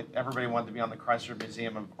ones, like everybody wanted to be on the Chrysler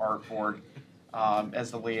Museum of Art board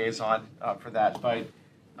as the liaison for that, but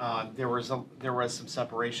there was some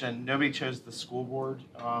separation. Nobody chose the school board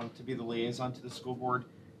to be the liaison to the school board,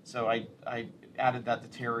 so I added that to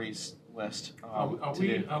Terry's list. Are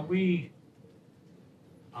we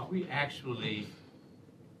actually?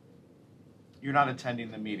 You're not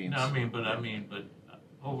attending the meetings. No, but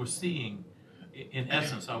overseeing. In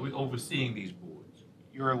essence, are we overseeing these boards?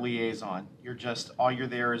 You're a liaison. All you're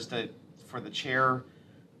there is for the chair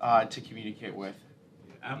to communicate with.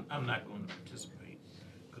 I'm not going to participate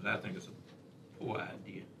because I think it's a poor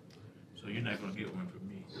idea. So you're not going to get one from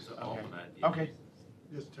me. It's an awful idea. Okay.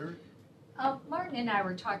 Yes, Terry? Martin and I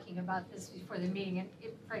were talking about this before the meeting, and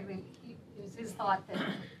frankly, it was his thought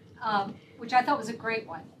that, which I thought was a great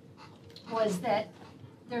one, was that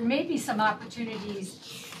there may be some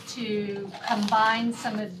opportunities to combine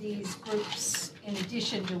some of these groups in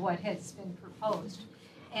addition to what has been proposed.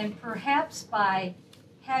 And perhaps by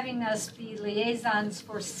having us be liaisons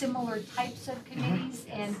for similar types of committees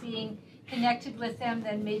and being connected with them,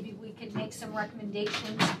 then maybe we could make some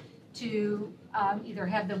recommendations to either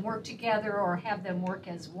have them work together or have them work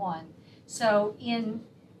as one. So in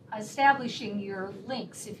establishing your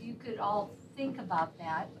links, if you could all think about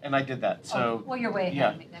that. And I did that. So well, you're way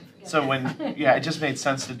ahead of me then. Forget so that. it just made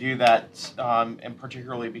sense to do that, and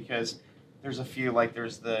particularly because there's a few, like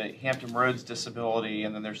there's the Hampton Roads disability,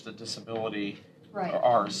 and then there's the disability right.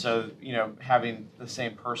 ours. So having the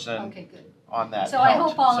same person okay, good. on that. So helped. I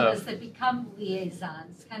hope all of us that become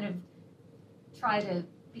liaisons kind of try to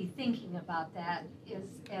be thinking about that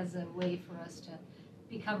as a way for us to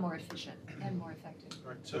become more efficient and more effective.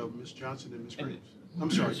 All right, so Ms. Johnson and Ms. Graves. I'm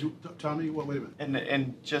sorry, Tommy, wait a minute.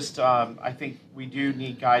 And just, I think we do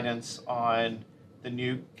need guidance on the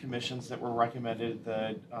new commissions that were recommended,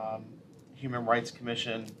 the Human Rights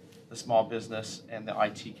Commission, the Small Business, and the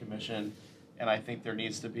IT Commission. And I think there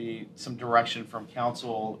needs to be some direction from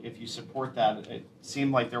council if you support that. It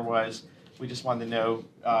seemed like there was. We just wanted to know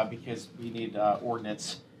because we need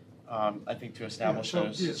ordinance, I think, to establish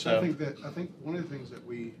those. Yes, I think one of the things that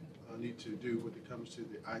we need to do when it comes to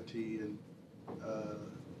the IT and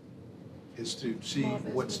is to see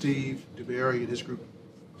what Steve DeBerry and his group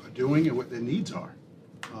are doing and what their needs are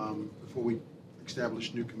before we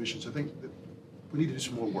establish new commissions. I think that we need to do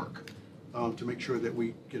some more work to make sure that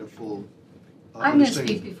we get a full I'm going to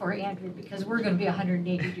speak before Andrew because we're going to be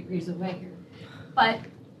 180 degrees away here. But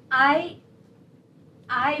I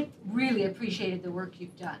really appreciated the work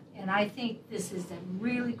you've done, and I think this is a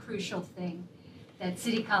really crucial thing that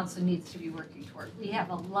City Council needs to be working toward. We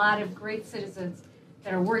have a lot of great citizens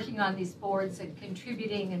that are working on these boards and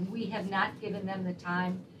contributing, and we have not given them the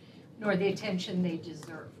time nor the attention they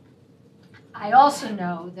deserve. I also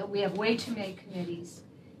know that we have way too many committees,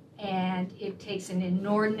 and it takes an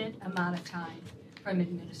inordinate amount of time from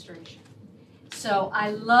administration. So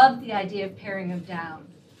I love the idea of paring them down.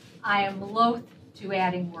 I am loath to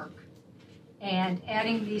adding work. And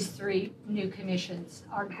adding these 3 new commissions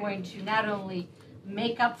are going to not only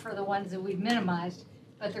make up for the ones that we've minimized,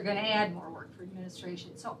 but they're going to add more work for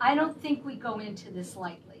administration. So I don't think we go into this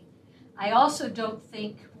lightly. I also don't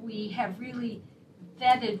think we have really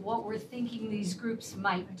vetted what we're thinking these groups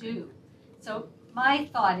might do. So my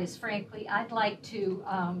thought is, frankly, I'd like to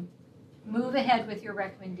move ahead with your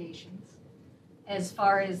recommendations as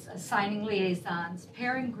far as assigning liaisons,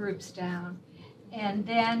 paring groups down, and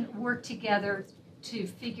then work together to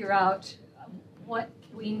figure out what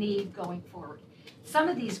we need going forward. Some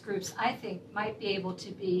of these groups, I think, might be able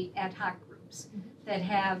to be ad hoc groups that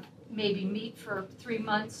have maybe meet for 3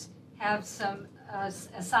 months, have some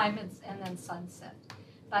assignments, and then sunset.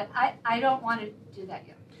 But I don't want to do that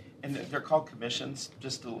yet. And they're called commissions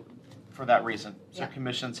just for that reason. So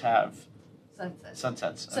commissions have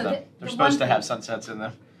sunsets. So they're supposed to have sunsets in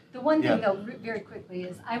them. The one thing, though, very quickly,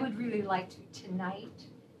 is I would really like to tonight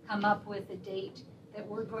come up with a date that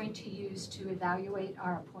we're going to use to evaluate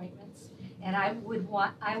our appointments. And I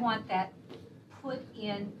want that put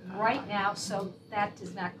in right now so that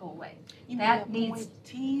does not go away. You that mean needs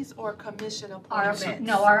appointees or commission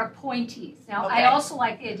appointments? our appointees. Now, Okay. I also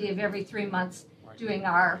like the idea of every 3 months doing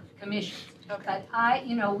our commissions. Okay.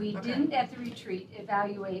 But we didn't at the retreat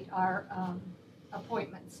evaluate our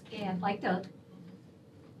appointments, and like Doug,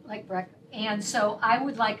 like Breck. And so I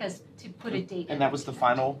would like us to put a date. And that was the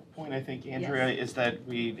final point, I think, Andrea, is that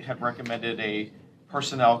we had recommended a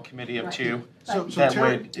personnel committee of 2 that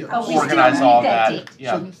would organize all that.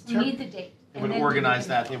 Yeah, we need the date. They would organize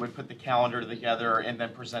that. They would put the calendar together and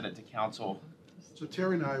then present it to council So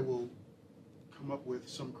Terry and I will come up with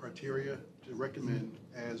some criteria to recommend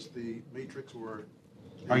as the matrix or.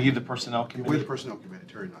 Are you the personnel We're the committee? personnel committee,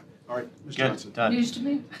 Terry and I. All right, Ms. Good, Johnson, done. News to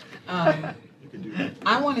me. you can do that.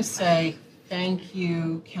 I want to say thank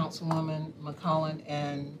you, Councilwoman McCollum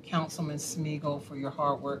and Councilman Smeagol, for your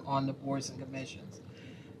hard work on the boards and commissions.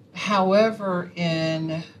 However,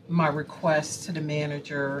 in my request to the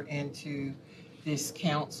manager and to this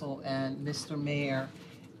council and Mr. Mayor,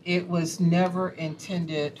 it was never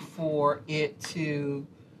intended for it to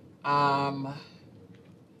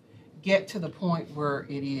get to the point where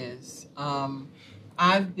it is.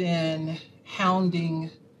 I've been hounding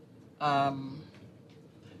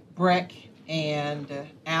Breck and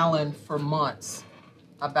Allen for months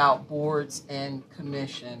about boards and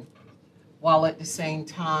commission, while at the same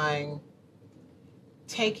time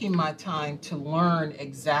taking my time to learn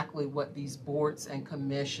exactly what these boards and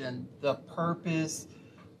commission, the purpose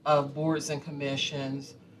of boards and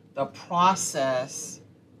commissions, the process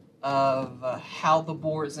of how the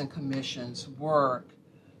boards and commissions work,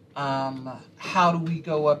 how do we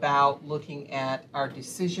go about looking at our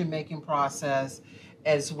decision-making process,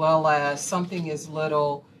 as well as something as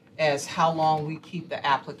little as how long we keep the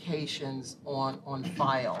applications on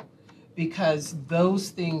file, because those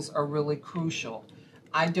things are really crucial.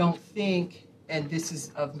 I don't think, and this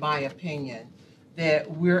is of my opinion, that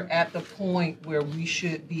we're at the point where we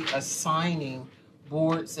should be assigning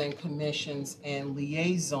boards and commissions and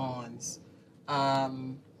liaisons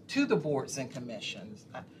to the boards and commissions.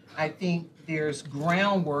 I think there's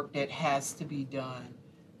groundwork that has to be done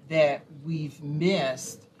that we've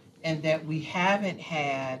missed, and that we haven't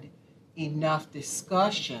had enough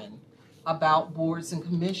discussion about boards and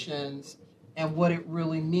commissions and what it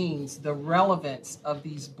really means, the relevance of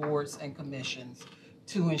these boards and commissions,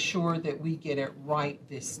 to ensure that we get it right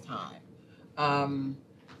this time.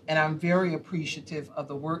 And I'm very appreciative of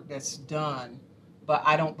the work that's done, but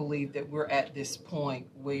I don't believe that we're at this point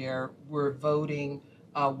where we're voting,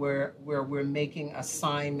 where we're making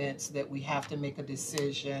assignments, that we have to make a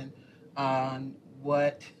decision on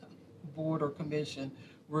what board or commission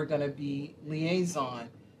we're going to be liaison.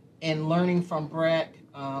 And learning from Breck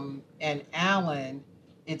and Allen,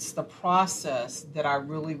 it's the process that I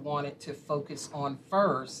really wanted to focus on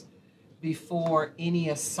first before any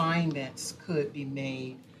assignments could be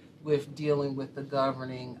made with dealing with the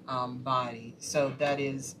governing body. So that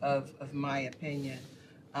is of my opinion.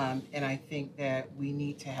 And I think that we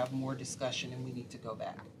need to have more discussion and we need to go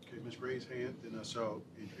back. Okay, Ms. Ray's hand, then I saw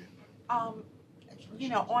Adrian. On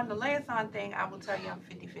the liaison thing, I will tell you I'm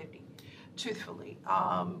 50-50, truthfully.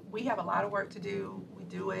 We have a lot of work to do. We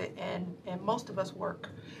do it, and most of us work.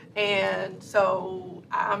 And so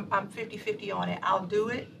I'm 50-50 on it. I'll do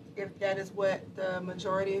it if that is what the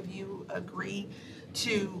majority of you agree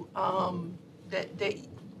to, that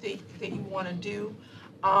you want to do.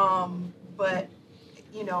 But,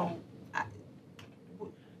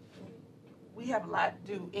 we have a lot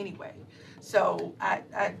to do anyway. So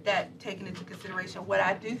that taken into consideration, what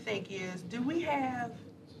I do think is, don't we have,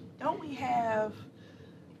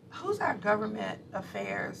 who's our government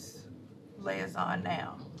affairs liaison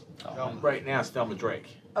now? Right now, it's Thelma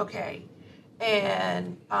Drake. Okay.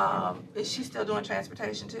 And is she still doing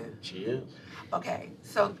transportation too? She is. Okay.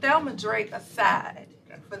 So Thelma Drake aside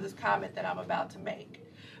for this comment that I'm about to make.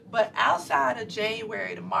 But outside of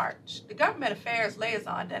January to March, the government affairs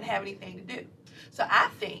liaison doesn't have anything to do. So I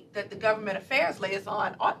think that the government affairs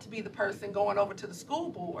liaison ought to be the person going over to the school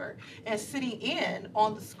board and sitting in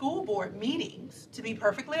on the school board meetings, to be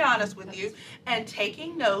perfectly honest with you, and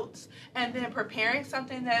taking notes, and then preparing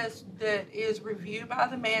something that is reviewed by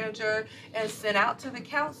the manager and sent out to the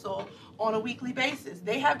council on a weekly basis.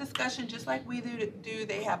 They have discussion just like we do.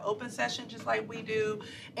 They have open session just like we do.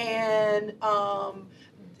 And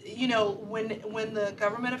when the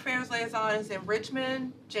government affairs liaison is in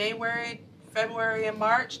Richmond, January, February, and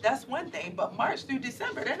March, that's one thing. But March through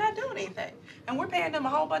December, they're not doing anything. And we're paying them a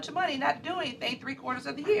whole bunch of money not to do anything 3/4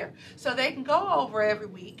 of the year. So they can go over every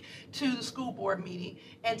week to the school board meeting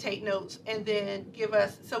and take notes and then give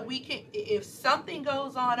us, so we can, if something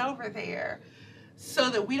goes on over there, so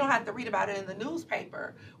that we don't have to read about it in the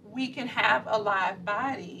newspaper, we can have a live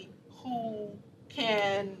body who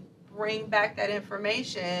can bring back that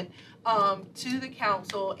information to the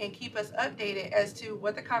council and keep us updated as to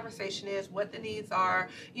what the conversation is, what the needs are,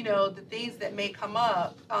 the things that may come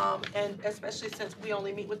up, and especially since we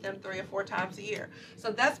only meet with them 3 or 4 times a year.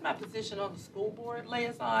 So that's my position on the school board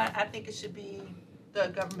liaison. I think it should be the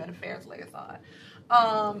government affairs liaison.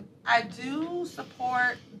 I do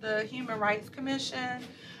support the Human Rights Commission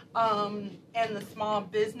and the Small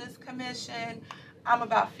Business Commission. I'm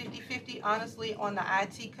about 50-50, honestly, on the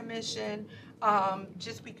IT commission,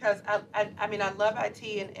 just because I mean, I love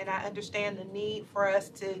IT and I understand the need for us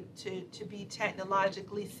to be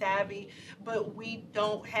technologically savvy, but we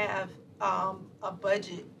don't have a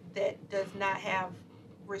budget that does not have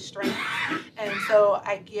restraints. And so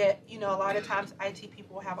I get, a lot of times IT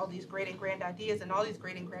people have all these great and grand ideas, and all these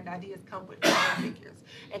great and grand ideas come with dollar figures.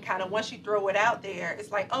 And kind of once you throw it out there,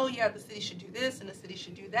 it's like, oh yeah, the city should do this and the city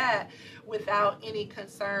should do that, without any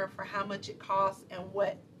concern for how much it costs and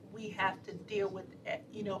what we have to deal with,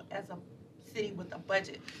 as a city with a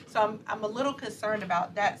budget. So I'm a little concerned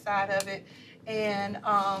about that side of it. And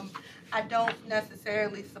I don't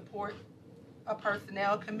necessarily support a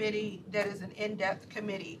personnel committee that is an in-depth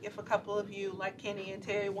committee. If a couple of you, like Kenny and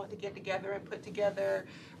Terry, want to get together and put together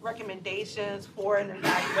recommendations for an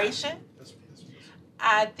evaluation,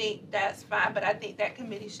 I think that's fine, but I think that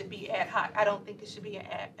committee should be ad hoc. I don't think it should be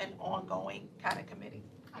an ongoing kind of committee.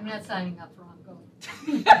 I'm not signing up for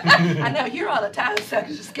ongoing. I know, you're on a time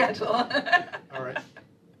schedule. All right.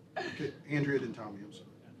 Okay, Andrea, then Tommy, I'm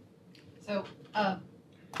sorry. So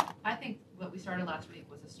I think what we started last week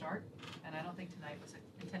was a start, and I don't think tonight was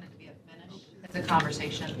intended to be a finish. It's a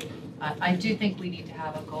conversation. I do think we need to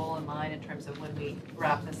have a goal in mind in terms of when we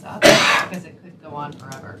wrap this up, because it could go on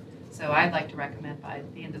forever. So I'd like to recommend by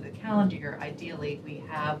the end of the calendar year, ideally, we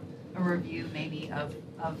have a review maybe of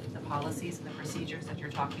the policies and the procedures that you're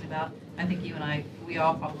talking about. I think you and I, we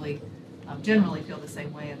all probably generally feel the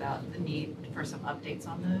same way about the need for some updates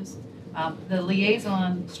on those. The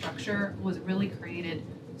liaison structure was really created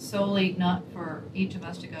solely not for each of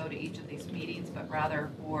us to go to each of these meetings, but rather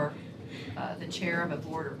for the chair of a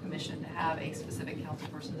board or commission to have a specific council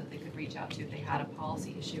person that they could reach out to if they had a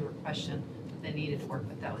policy issue or question that they needed to work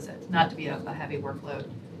with. That was it. Not to be a heavy workload,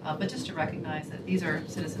 but just to recognize that these are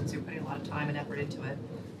citizens who are putting a lot of time and effort into it.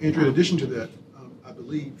 Andrew, in addition to that, I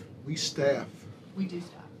believe we staff We do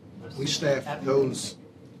staff. We staff those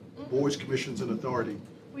boards, commissions, and authorities.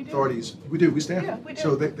 We do. We staff. Yeah, we do.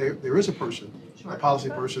 So there is a person, Sure. a policy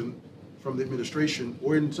person from the administration,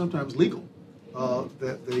 or in sometimes legal,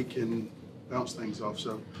 that they can bounce things off.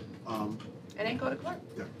 So, And then go to clerk.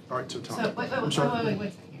 yeah. All right. So, Tom. So wait I'm a sorry.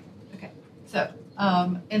 second here. Okay. So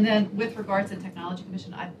and then with regards to the Technology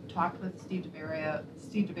Commission, I've talked with Steve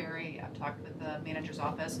DeBerry. I've talked with the manager's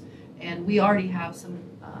office, and we already have some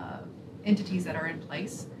entities that are in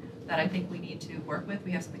place that I think we need to work with.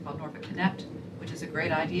 We have something called Norfolk Connect, which is a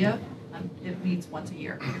great idea. It meets once a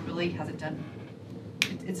year. It really hasn't done.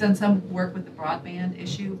 It's done some work with the broadband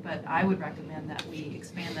issue, but I would recommend that we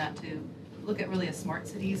expand that to look at really a smart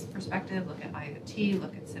cities perspective, look at IoT,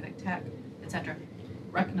 look at civic tech, etc.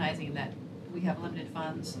 Recognizing that we have limited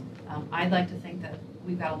funds. I'd like to think that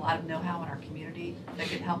we've got a lot of know-how in our community that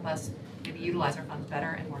could help us maybe utilize our funds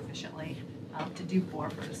better and more efficiently to do more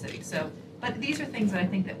for the city. So, but these are things that I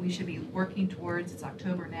think that we should be working towards. It's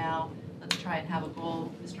October now. Let's try and have a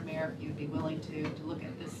goal, Mr. Mayor, if you'd be willing to look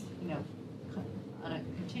at this, on a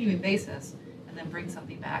continuing basis, and then bring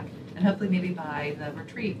something back. And hopefully maybe by the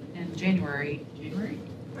retreat in February,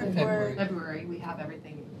 we have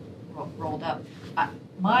everything rolled up.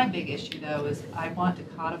 My big issue, though, is I want to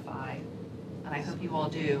codify, and I hope you all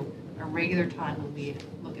do, a regular time when we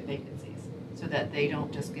look at vacancies so that they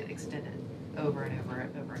don't just get extended over and over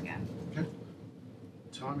and over again. Okay.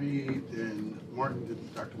 Tommy, then Martin, then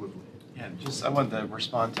Dr. Woodley. Yeah, I wanted to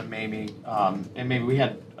respond to Mamie. And maybe we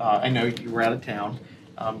had, I know you were out of town.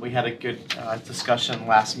 We had a good discussion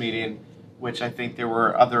last meeting, which I think there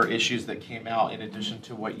were other issues that came out in addition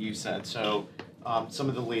to what you said. So some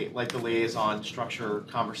of the liaison structure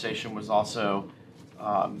conversation was also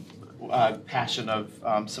passion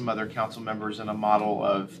of some other council members and a model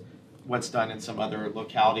of what's done in some other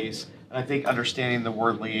localities. And I think understanding the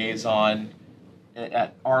word liaison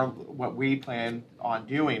at what we planned on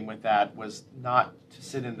doing with that was not to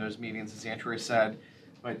sit in those meetings, as Andrea said,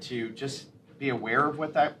 but to just be aware of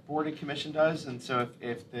what that board and commission does. And so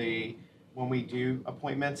when we do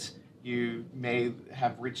appointments, you may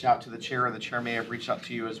have reached out to the chair, or the chair may have reached out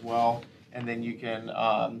to you as well, and then you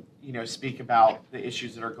can speak about the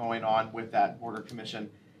issues that are going on with that board or commission.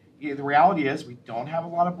 The reality is we don't have a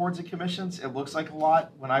lot of boards and commissions. It looks like a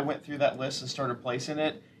lot. When I went through that list and started placing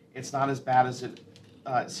it, it's not as bad as it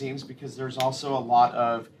seems, because there's also a lot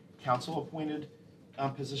of council-appointed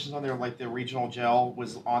positions on there, like the regional jail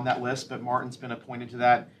was on that list, but Martin's been appointed to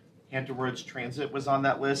that. Hampton Roads Transit was on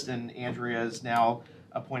that list, and Andrea is now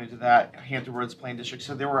appointed to that. Hampton Roads Plain District.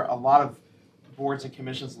 So there were a lot of boards and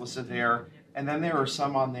commissions listed there. And then there are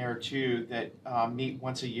some on there, too, that meet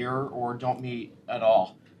once a year or don't meet at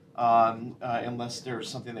all unless there's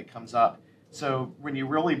something that comes up. So when you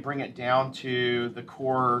really bring it down to the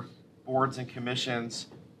core boards and commissions,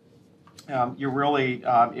 you're really,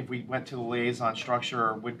 if we went to the liaison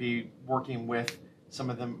structure, would be working with some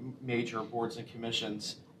of the major boards and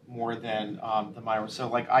commissions more than the minor. So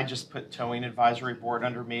like I just put towing advisory board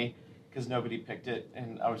under me because nobody picked it,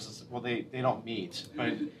 and I was just, well, they don't meet,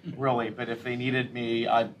 but really, but if they needed me,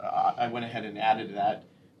 I went ahead and added that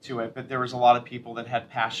to it. But there was a lot of people that had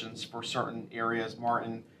passions for certain areas.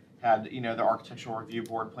 Martin had, the Architectural Review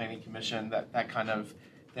Board, Planning Commission, that kind of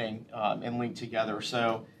thing, and linked together.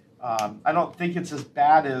 So I don't think it's as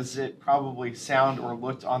bad as it probably sounded or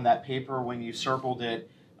looked on that paper when you circled it.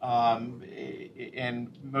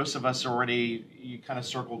 And most of us already, you kind of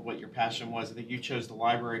circled what your passion was. I think you chose the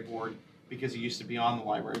library board because you used to be on the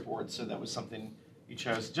library board, so that was something you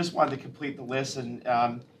chose. Just wanted to complete the list, and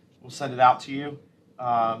we'll send it out to you.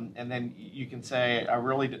 And then you can say,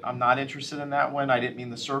 I'm not interested in that one. I didn't mean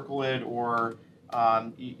to circle it. Or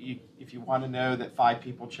if you want to know that 5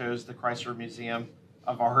 people chose the Chrysler Museum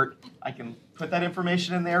of Art, I can put that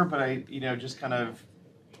information in there. But just kind of,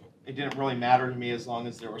 it didn't really matter to me as long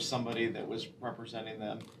as there was somebody that was representing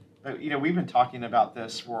them. But we've been talking about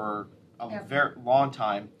this for a very long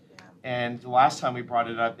time. And the last time we brought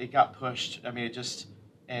it up, it got pushed. I mean, it just,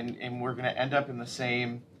 and we're going to end up in the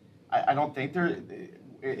same. I don't think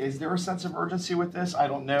is there a sense of urgency with this? I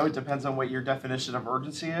don't know. It depends on what your definition of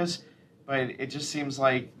urgency is. But it just seems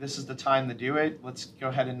like this is the time to do it. Let's go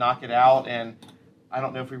ahead and knock it out. And I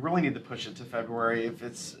don't know if we really need to push it to February, if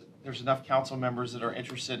there's enough council members that are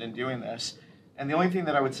interested in doing this. And the only thing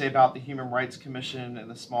that I would say about the Human Rights Commission and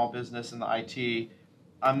the small business and the IT,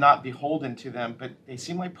 I'm not beholden to them, but they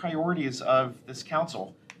seem like priorities of this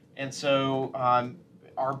council. And so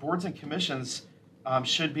our boards and commissions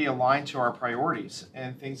should be aligned to our priorities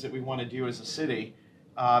and things that we want to do as a city.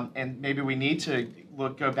 And maybe we need to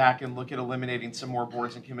go back and look at eliminating some more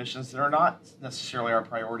boards and commissions that are not necessarily our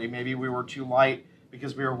priority. Maybe we were too light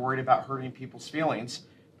because we were worried about hurting people's feelings.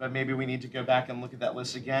 But maybe we need to go back and look at that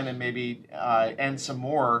list again and maybe end some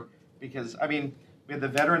more. Because, we had the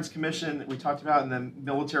Veterans Commission that we talked about and the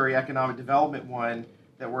Military Economic Development one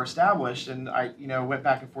that were established. And I went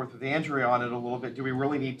back and forth with Andrea on it a little bit. Do we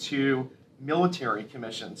really need 2 military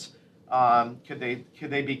commissions? Could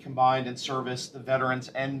they be combined and service the veterans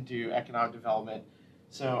and do economic development?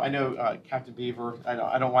 So I know Captain Beaver,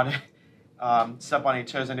 I don't want to step on any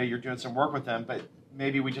toes. I know you're doing some work with them, but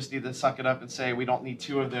maybe we just need to suck it up and say we don't need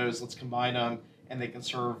 2 of those. Let's combine them, and they can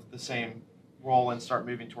serve the same role and start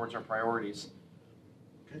moving towards our priorities.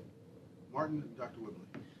 Okay. Martin and Dr. Whibley.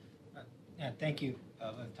 Yeah, thank you,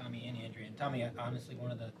 Tommy and Andrea. And Tommy, honestly,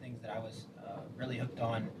 one of the things that I was really hooked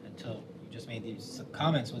on until you just made these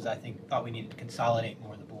comments was I thought we needed to consolidate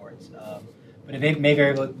more of the boards. But it may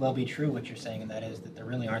very well be true what you're saying, and that is that there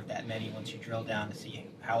really aren't that many once you drill down to see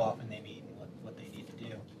how often they meet and what they need to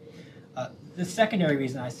do. The secondary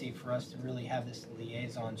reason I see for us to really have this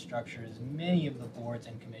liaison structure is many of the boards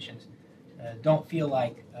and commissions don't feel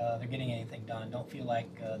like they're getting anything done, don't feel like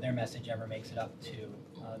their message ever makes it up to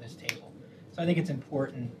this table. So I think it's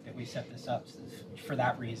important that we set this up for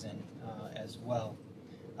that reason as well.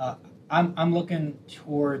 I'm looking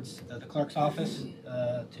towards the clerk's office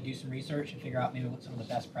to do some research and figure out maybe what some of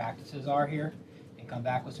the best practices are here and come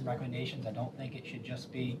back with some recommendations. I don't think it should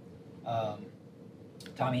just be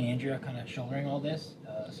Tommy and Andrea kind of shouldering all this.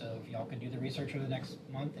 So if y'all could do the research over the next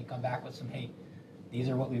month and come back with some, hey, these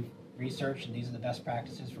are what we've researched and these are the best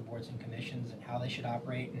practices for boards and commissions and how they should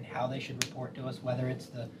operate and how they should report to us, whether it's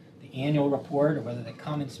the annual report or whether they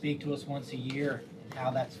come and speak to us once a year and how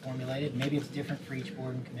that's formulated. Maybe it's different for each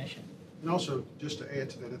board and commission. And also, just to add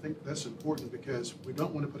to that, I think that's important because we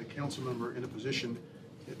don't want to put a council member in a position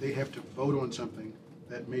that they have to vote on something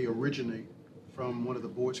that may originate from one of the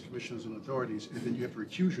boards, commissions, and authorities, and then you have to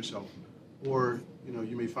recuse yourself, or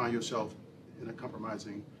you may find yourself in a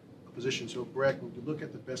compromising position. So, Brad, when you look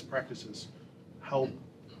at the best practices, how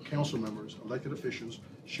council members, elected officials,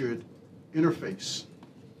 should interface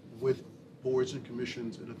with boards and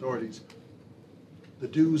commissions and authorities, the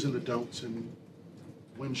do's and the don'ts, and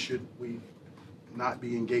when should we not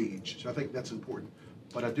be engaged. So I think that's important.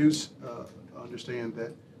 But I do understand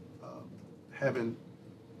that having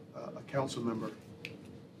a council member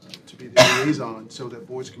to be the liaison so that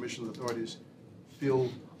boards, commissions, and authorities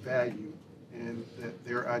feel value and that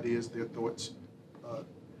their ideas, their thoughts,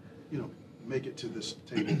 make it to this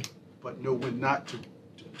table, but know when not to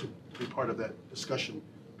be part of that discussion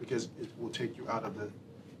because it will take you out of the,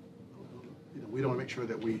 we don't want to make sure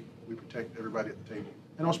that we protect everybody at the table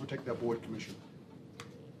and also protect that board commission.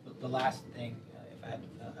 The last thing, if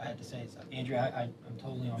I had to say is, Andrea, I'm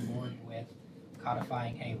totally on board with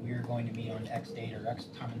codifying, hey, we're going to meet on X date or X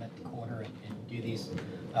time in the quarter and do these,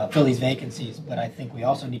 fill these vacancies. But I think we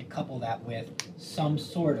also need to couple that with some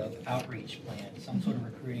sort of outreach plan, some sort of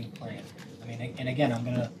recruiting plan. I mean, and again, I'm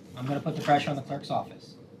gonna put the pressure on the clerk's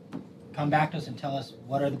office. Come back to us and tell us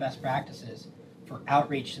what are the best practices for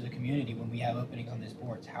outreach to the community when we have openings on these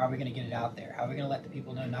boards. How are we going to get it out there? How are we going to let the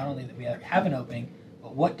people know not only that we have an opening,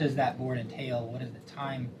 but what does that board entail? What is the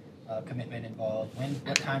time commitment involved?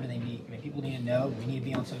 What time do they meet? I mean, people need to know. We need to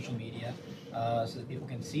be on social media so that people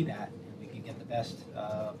can see that and we can get the best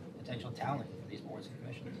potential talent for these boards and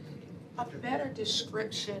commissions. A better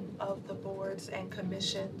description of the boards and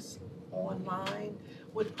commissions online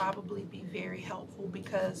would probably be very helpful,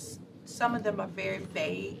 because some of them are very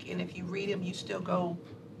vague, and if you read them, you still go,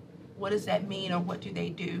 what does that mean, or what do they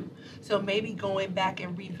do? So maybe going back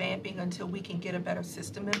and revamping until we can get a better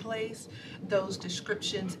system in place, those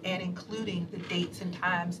descriptions, and including the dates and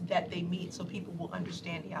times that they meet so people will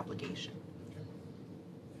understand the obligation.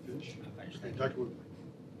 Finish? Okay, Dr. Wood.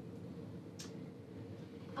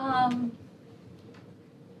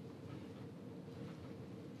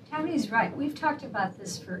 Tammy's right. We've talked about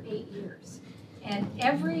this for 8 years. And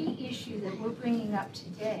every issue that we're bringing up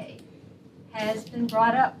today has been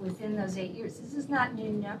brought up within those 8 years. This is not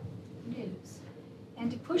new news.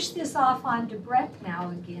 And to push this off onto Brett now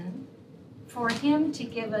again, for him to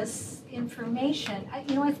give us information, I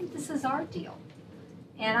think this is our deal.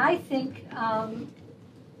 And I think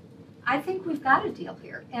we've got a deal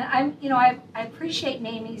here. And I appreciate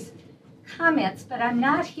Mamie's comments, but I'm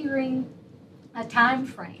not hearing a time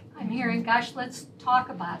frame. I'm hearing, gosh, let's talk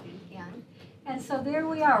about it again. And so there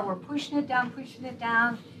we are. We're pushing it down.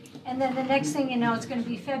 And then the next thing you know, it's going to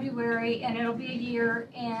be February, and it'll be a year,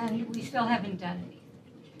 and we still haven't done anything.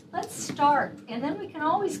 Let's start. And then we can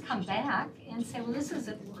always come back and say, well, this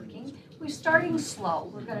isn't working. We're starting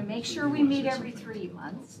slow. We're going to make sure we meet every 3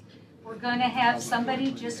 months. We're going to have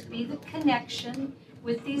somebody just be the connection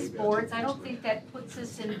with these boards. I don't think that puts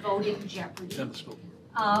us in voting jeopardy.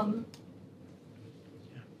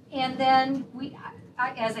 And then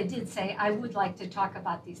as I did say, I would like to talk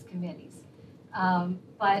about these committees.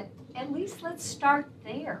 But at least let's start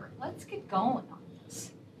there. Let's get going on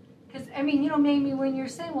this. Because, Mamie, when you're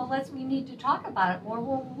saying, well, we need to talk about it more,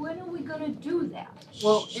 well, when are we going to do that?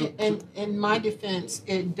 Well, in my defense,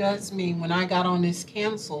 it does mean when I got on this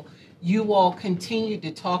council, you all continued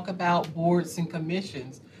to talk about boards and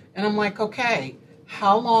commissions. And I'm like, okay,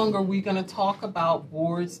 how long are we going to talk about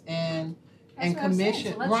boards and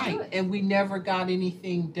commission? So right, and we never got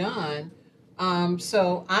anything done.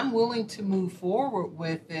 So I'm willing to move forward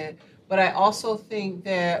with it, but I also think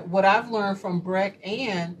that what I've learned from Breck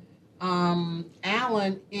and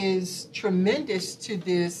Alan is tremendous to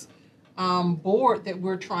this board that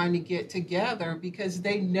we're trying to get together, because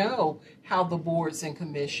they know how the boards and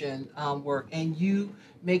commission work. And you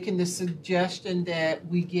making the suggestion that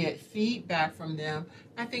we get feedback from them,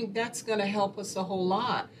 I think that's going to help us a whole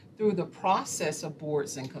lot through the process of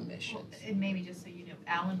boards and commissions. Well, and maybe just so you know,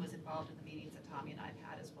 Alan was involved in the meetings that Tommy and I've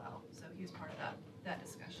had as well, so he was part of that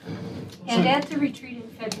discussion. And at the retreat in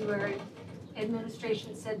February,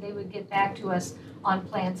 administration said they would get back to us on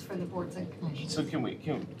plans for the boards and commissions. So can we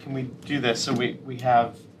do this? So we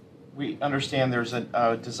understand there's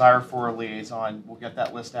a desire for a liaison. We'll get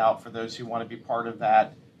that list out for those who want to be part of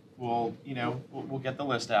that. We'll get the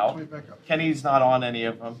list out. Kenny's not on any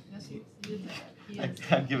of them. Yes, he is.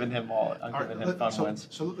 I'm giving him fun ones.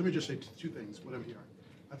 So let me just say two things, what I'm hearing.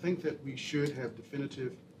 I think that we should have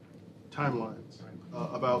definitive timelines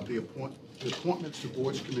about the appointments to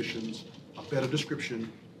boards, commissions, a better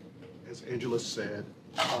description, as Angela said,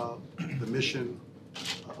 the mission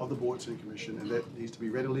of the boards and commission, and that needs to be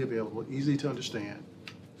readily available, easy to understand,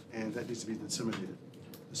 and that needs to be disseminated.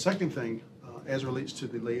 The second thing, as relates to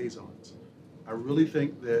the liaisons, I really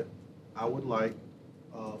think that I would like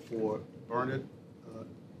for Bernard,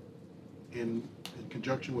 in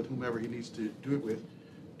conjunction with whomever he needs to do it with,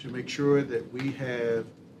 to make sure that we have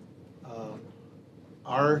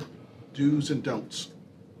our do's and don'ts,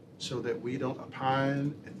 so that we don't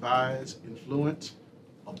opine, advise, influence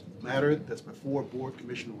a matter that's before board,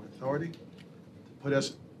 commission, or authority to put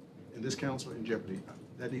us in this council in jeopardy.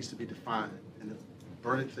 That needs to be defined. And if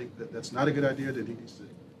Bernard thinks that that's not a good idea, then he needs to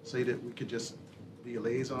say that we could just be a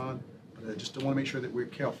liaison. But I just don't want to make sure that we're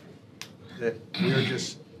careful, that we're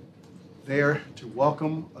just there to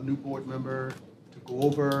welcome a new board member, to go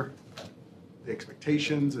over the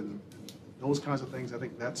expectations and those kinds of things. I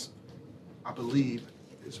think that's, I believe,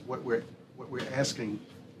 is what we're asking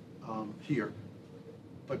here.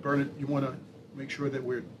 But Bernard, you want to make sure that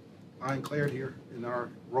we're ironclad here in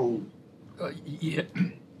our role. Yeah.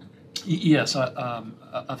 Yes,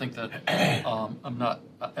 I think that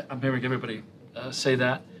I'm hearing everybody say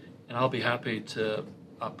that, and I'll be happy to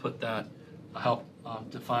put that, help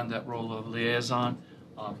define that role of liaison,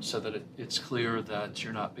 so that it's clear that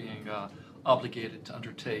you're not being obligated to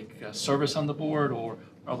undertake service on the board or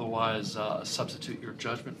otherwise substitute your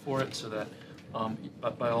judgment for it, so that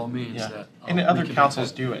but by all means Yeah. that And we other can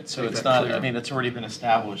councils make do it, so make it's that not, clear. I mean, it's already been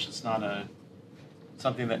established. It's not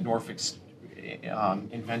something that Norfolk's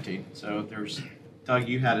inventing. So there's, Doug,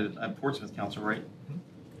 you had it at Portsmouth Council, right?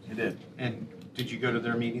 You did. And did you go to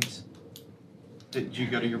their meetings? Did you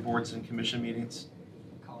go to your boards and commission meetings?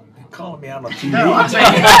 Calling me out on TV. No, I'm saying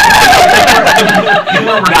you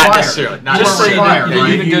weren't Not necessarily. Not Just so you necessarily.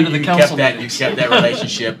 didn't even go to the You council kept meetings. that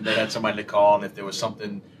relationship, and they had somebody to call, and if there was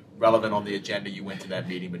something relevant on the agenda, you went to that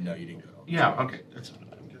meeting, but no, you didn't go. Yeah, okay, that's what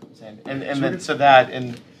I'm saying. And then, so that,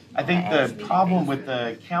 and I think the problem with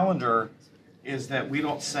the calendar is that we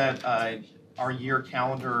don't set our year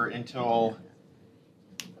calendar until,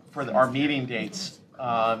 our meeting dates,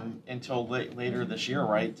 until later this year,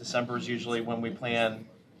 right? December is usually when we plan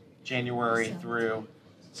January through,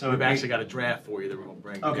 so We've actually got a draft for you that we're going to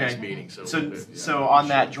bring to the next meeting. So on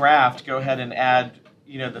that draft, go ahead and add,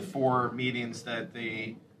 the 4 meetings that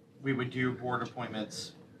we would do board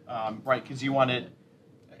appointments, right? Because you wanted,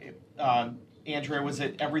 Andrea, was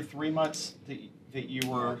it every 3 months that you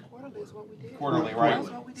were? Quarterly is what we did. Quarterly, right?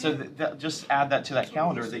 That's what we did. So just add that to that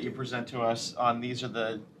calendar that you present to us on, these are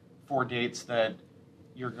the 4 dates that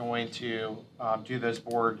you're going to do those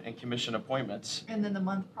board and commission appointments. And then the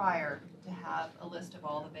month prior, to have a list of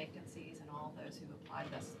all the vacancies and all those who applied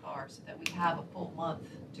thus far, so that we have a full month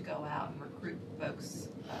to go out and recruit folks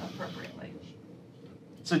appropriately.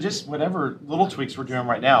 So just whatever little tweaks we're doing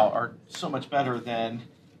right now are so much better than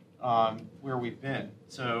where we've been.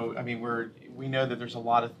 So, I mean, we know that there's a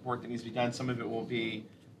lot of work that needs to be done. Some of it will be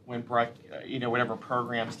when Breck, whatever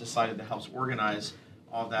programs decided to help organize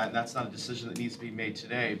all that. And that's not a decision that needs to be made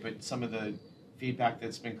today, but some of the feedback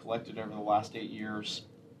that's been collected over the last 8 years,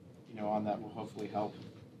 on that will hopefully help.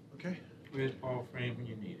 Okay. Where's Paul Frame when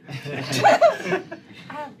you need it?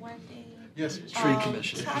 I have one thing. Yes. Tree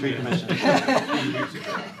commission. Tree commission.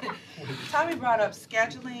 Tommy brought up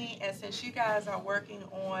scheduling, and since you guys are working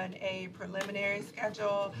on a preliminary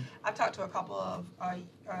schedule, I've talked to a couple of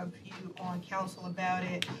you on council about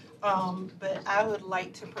it, but I would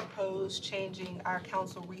like to propose changing our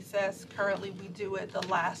council recess. Currently, we do it the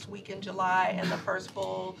last week in July and the first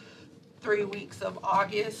full 3 weeks of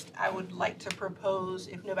August. I would like to propose,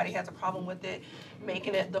 if nobody has a problem with it,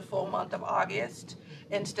 making it the full month of August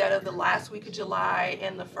instead of the last week of July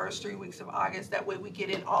and the first 3 weeks of August. That way we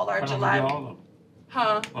get in all our Why don't July. we do all of them?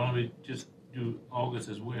 Huh? Why don't we just do August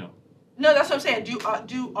as well? No, that's what I'm saying.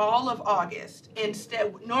 Do all of August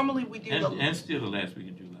instead. Normally we do And still the last week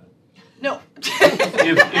of July. no.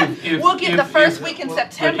 If We'll get the first week in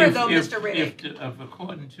September, but though, Mr. Riddick. If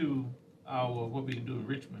according to our what we can do in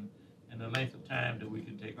Richmond and the length of time that we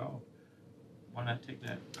can take off, why not take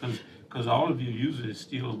that? Because all of you usually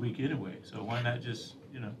steal a week anyway. So why not just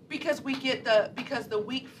Because we get because the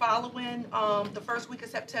week following the first week of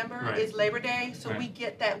September Right. is Labor Day, so Right. we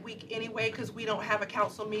get that week anyway because we don't have a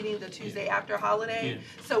council meeting the Tuesday after holiday.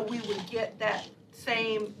 Yeah. So we would get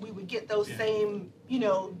those Yeah. same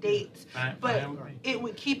dates, Fine but with me. it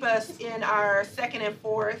would keep us in our second and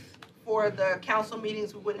fourth. For the council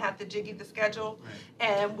meetings, we wouldn't have to jiggy the schedule, Right.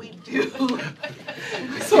 and we do.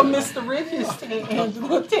 So Mr. Rick is saying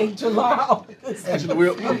Angela take July off. Angela,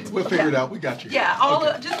 we'll figure it out. We got you. Yeah,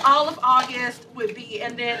 all of August would be,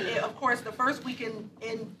 and then of course the first week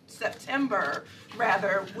in September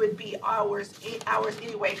rather would be ours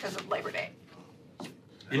anyway because of Labor Day.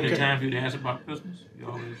 Any time for you to ask about Christmas? You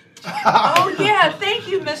always. Oh yeah, thank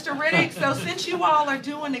you, Mr. Riddick. So since you all are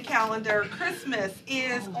doing the calendar, Christmas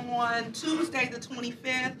is on Tuesday the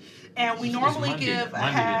 25th, and we normally Monday. give a Monday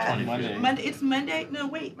the half. 25th. Monday. It's Monday. No,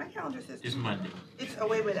 wait, my calendar says It's Monday. It's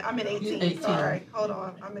wait a minute. I'm in 18. 18. Sorry, hold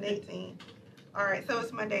on. I'm in 18. All right, so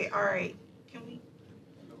it's Monday. All right, can we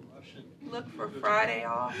look for Friday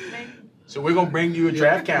off, maybe? So we're going to bring you a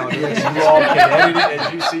draft calendar, and you all can edit it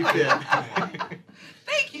as you see fit.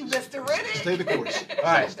 Thank you, Mr. Riddick. Stay the course. All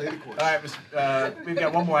right. Stay the course. All right, we've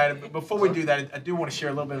got one more item. But before we do that, I do want to share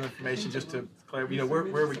a little bit of information just to clarify.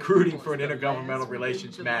 We're recruiting for an intergovernmental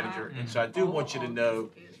relations manager, and so I do want you to know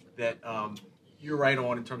that you're right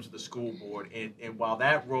on in terms of the school board. And while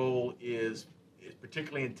that role is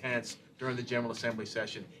particularly intense during the General Assembly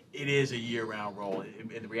session, it is a year-round role.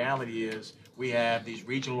 And the reality is we have these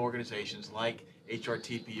regional organizations like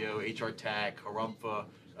HRTPO, HRTAC, Harumfa,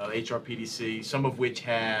 HRPDC, some of which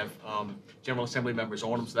have General Assembly members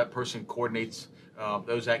on them, so that person coordinates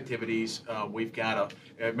those activities. We've got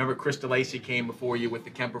remember Chris DeLacy came before you with the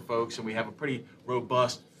Kemper folks, and we have a pretty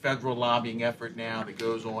robust federal lobbying effort now that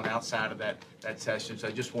goes on outside of that session. So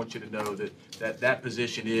I just want you to know that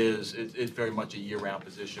position is very much a year-round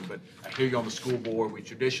position. But I hear you on the school board. We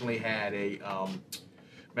traditionally had a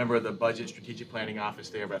member of the Budget Strategic Planning Office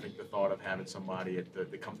there, but I think the thought of having somebody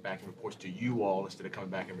that comes back and reports to you all instead of coming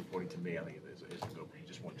back and reporting to me, I think is a good.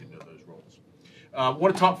 Just want you to know those roles. I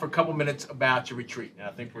want to talk for a couple minutes about your retreat, and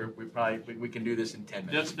I think we can do this in 10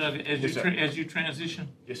 minutes. Just Doug, as you transition,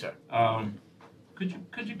 yes, sir.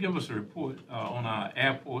 Could you give us a report on our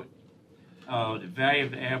airport, the value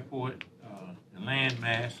of the airport, the land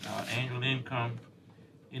mass, our annual income,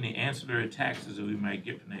 any ancillary taxes that we might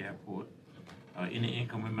get from the airport, any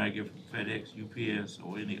income we might get from FedEx, UPS,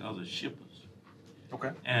 or any other shippers?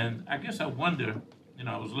 Okay. And I guess I wonder,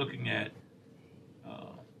 I was looking at,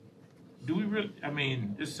 do we really,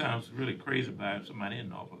 this sounds really crazy by somebody in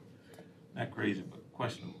Norfolk, not crazy, but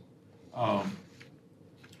questionable.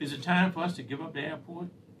 Is it time for us to give up the airport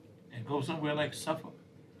and go somewhere like Suffolk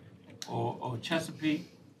or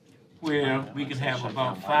Chesapeake, where we can have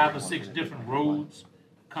about 5 or 6 different roads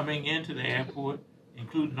coming into the airport,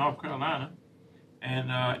 including North Carolina,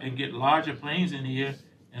 and get larger planes in here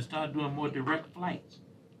and start doing more direct flights?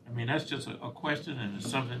 That's just a question, and it's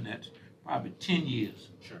something that's probably 10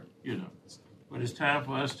 years. Sure. But it's time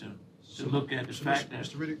for us to look at the fact that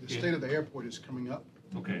Mr. Riddick, the state of the airport is coming up.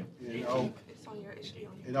 Okay. And It's on your issue.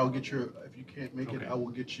 I'll get you, if you can't make it, Okay. I will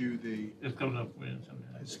get you the. It's coming up when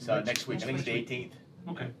sometime. It's next week. I think it's the 18th.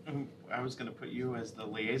 Okay. I was going to put you as the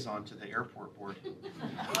liaison to the airport board.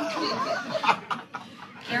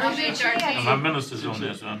 My minister's on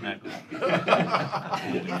this, so I'm not going.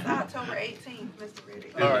 It's October 18th, Mr.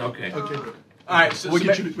 Riddick. All right. Okay. Okay. All right. So We'll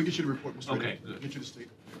get you the report, Mr. Okay, Riddick. good. Get you the state.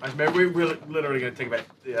 We're literally going to take about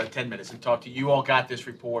 10 minutes and talk to you. You all got this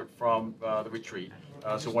report from the retreat,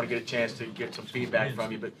 so want to get a chance to get some feedback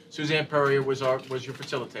from you. But Suzanne Purrier was your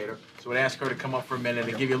facilitator, so I'd ask her to come up for a minute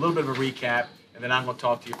and give you a little bit of a recap, and then I'm going to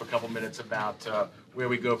talk to you for a couple minutes about where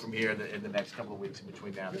we go from here in the next couple of weeks in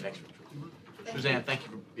between now and the next retreat. Suzanne, thank you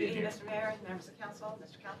for being here. Mr. Mayor, members of council,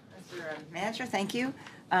 Mr. Manager, thank you.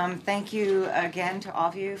 Thank you again to all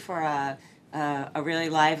of you for a really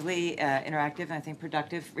lively, interactive, and I think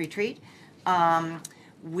productive retreat. I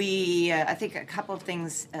think a couple of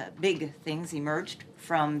things, big things emerged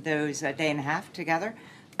from those day and a half together.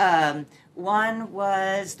 One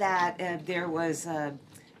was that there was,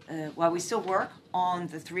 while we still work on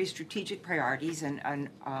the 3 strategic priorities and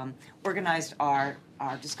organized our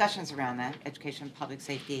discussions around that, education, public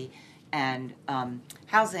safety, and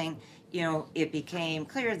housing, it became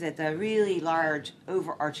clear that the really large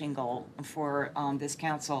overarching goal for this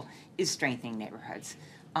council is strengthening neighborhoods.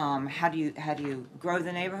 How do you grow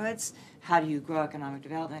the neighborhoods? How do you grow economic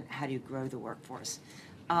development? How do you grow the workforce?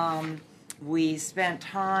 We spent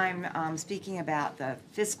time speaking about the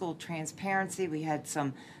fiscal transparency. We had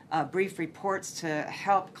some brief reports to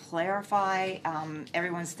help clarify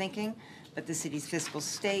everyone's thinking, but the city's fiscal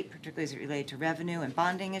state, particularly as it related to revenue and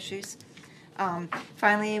bonding issues.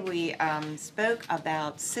 Finally, we spoke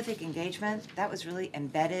about civic engagement. That was really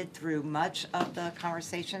embedded through much of the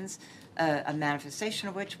conversations, a manifestation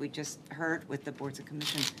of which we just heard with the boards and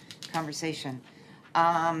commissions conversation. So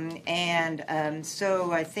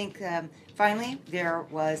I think finally there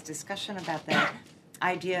was discussion about the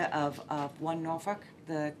idea of One Norfolk,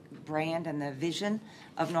 the brand and the vision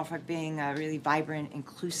of Norfolk being a really vibrant,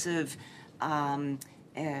 inclusive, and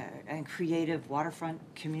creative waterfront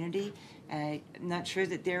community. I'm not sure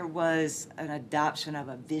that there was an adoption of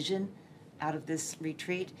a vision out of this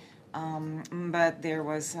retreat, but there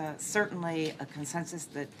was certainly a consensus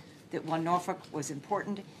that One Norfolk was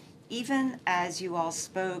important, even as you all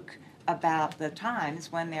spoke about the times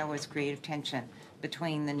when there was creative tension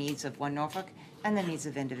between the needs of One Norfolk and the needs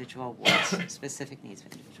of individual wards, specific needs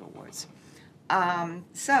of individual wards.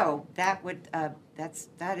 So that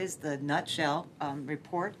is the nutshell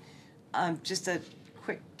report. Just a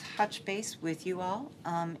quick touch base with you all.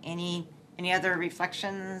 Any other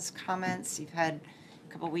reflections, comments? You've had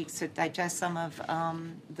a couple weeks to digest some of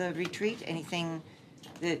the retreat. Anything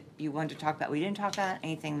that you wanted to talk about we didn't talk about?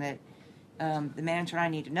 Anything that the manager and I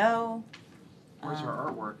need to know? Where's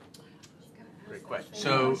our artwork? Great question.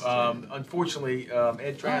 So, unfortunately,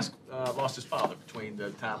 Ed Trask lost his father between the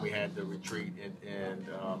time we had the retreat and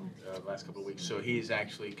the last couple of weeks. So he's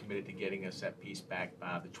actually committed to getting us that piece back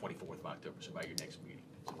by the 24th of October, so by your next meeting.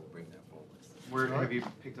 So we'll bring that forward. Where have you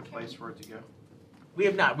picked a place for it to go? We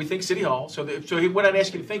have not. We think City Hall. So what I'd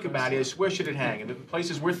ask you to think about is where should it hang? And the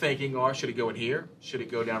places we're thinking are, should it go in here? Should it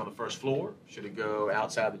go down on the first floor? Should it go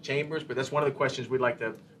outside the chambers? But that's one of the questions we'd like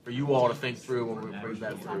for you all to think through when we bring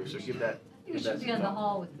that through. So give that. You should be in the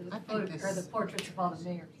hall with the portraits of all the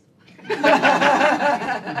mayors.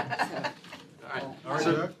 All right.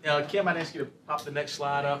 So, Kim, I'd ask you to pop the next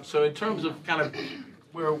slide up. So in terms of kind of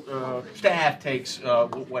where staff takes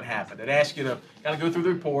what happened, I'd ask you to kind of go through the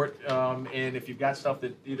report, and if you've got stuff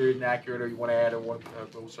that either isn't accurate or you want to add, we'll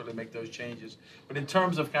certainly make those changes. But in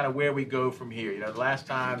terms of kind of where we go from here, the last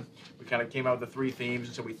time we kind of came out with the 3 themes,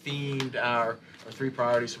 and so we themed our 3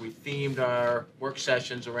 priorities. So we themed our work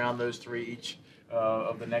sessions around those 3 each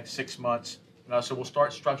of the next 6 months. So we'll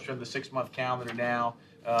start structuring the 6-month calendar now.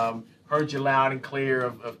 Heard you loud and clear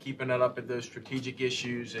of keeping it up at those strategic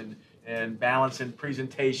issues and balancing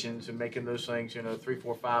presentations and making those things, 3,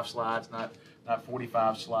 4, 5 slides, not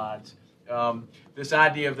 45 slides. This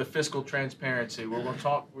idea of the fiscal transparency, we're going to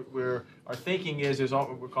talk. Our thinking is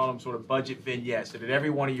we're calling them sort of budget vignettes. That at every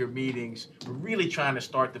one of your meetings, we're really trying to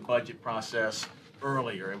start the budget process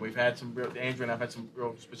earlier, and we've had Andrew and I've had some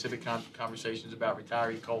real specific conversations about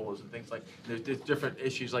retiree COLAs and things like. There's different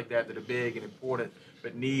issues like that are big and important,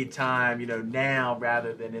 but need time, now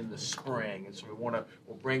rather than in the spring. And so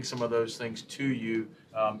we'll bring some of those things to you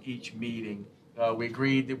each meeting. We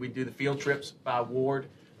agreed that we do the field trips by ward.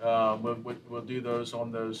 We'll do those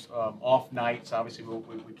on those off nights. Obviously,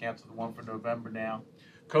 we canceled the one for November now.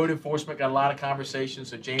 Code enforcement got a lot of conversations.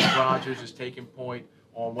 So James Rogers is taking point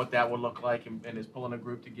on what that would look like and is pulling a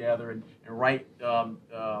group together. And right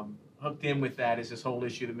hooked in with that is this whole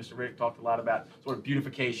issue that Mr. Riddick talked a lot about, sort of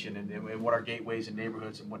beautification and what our gateways and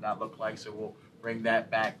neighborhoods and whatnot look like. So we'll bring that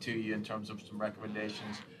back to you in terms of some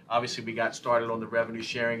recommendations. Obviously, we got started on the revenue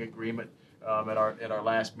sharing agreement at our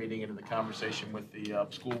last meeting and in the conversation with the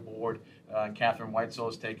school board. And Catherine Whitesell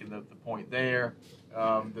has taken the point there.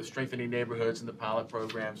 The strengthening neighborhoods and the pilot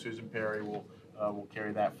program, Susan Perry will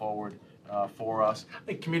carry that forward for us. I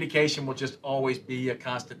think communication will just always be a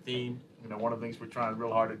constant theme. One of the things we're trying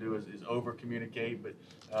real hard to do is over communicate, but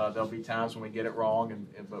there'll be times when we get it wrong,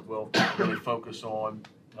 but we'll really focus on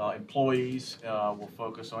employees. We'll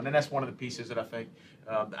focus on, and that's one of the pieces that I think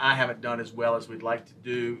I haven't done as well as we'd like to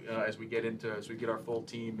do as we get our full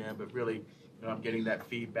team in, but really getting that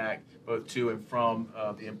feedback both to and from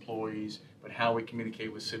the employees, but how we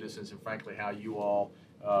communicate with citizens, and frankly how you all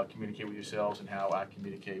communicate with yourselves and how I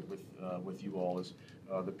communicate with you all is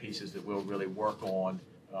the pieces that we'll really work on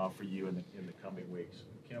for you in the coming weeks.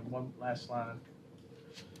 Kim, one last slide.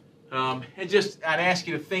 And I'd ask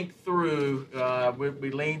you to think through.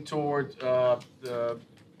 We lean toward the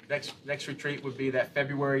next retreat would be that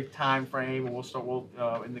February time frame. We'll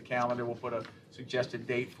in the calendar. We'll put a suggested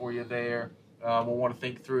date for you there. We'll want to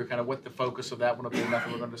think through kind of what the focus of that one will be.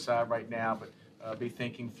 Nothing we're going to decide right now, but be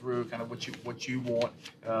thinking through kind of what you want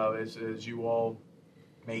as you all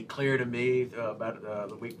made clear to me about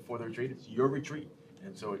the week before the retreat. It's your retreat.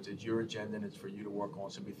 And so it's your agenda, and it's for you to work on.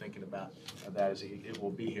 So be thinking about that as it will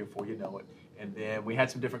be here for you know it. And then we had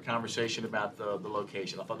some different conversation about the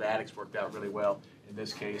location. I thought the attics worked out really well in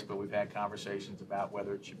this case, but we've had conversations about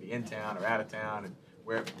whether it should be in town or out of town, and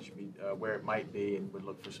where it should be, where it might be, and we'd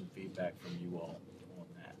look for some feedback from you all on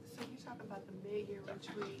that. So you're talking about the mid-year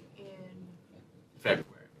retreat in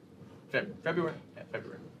February. February. Yeah,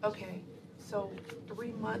 February. Okay. So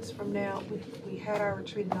 3 months from now, we had our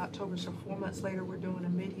retreat in October, so 4 months later, we're doing a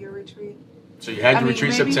mid-year retreat. So you had the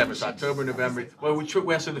retreat September, so October, November. Well, so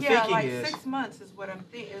the thinking is 6 months is what I'm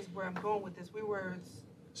thinking, is where I'm going with this.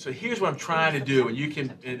 So here's what I'm trying to do, and you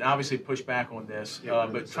can obviously push back on this,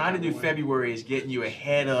 but trying to do February is getting you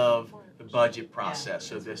ahead of the budget process.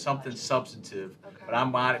 So there's something substantive. Okay. But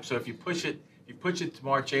I'm on it. So if you push it to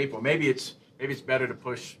March, April, maybe it's better to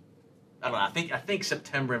push. I don't know. I think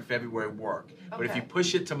September and February work. Okay. But if you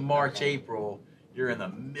push it to March, April, you're in the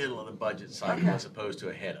middle of the budget cycle as opposed to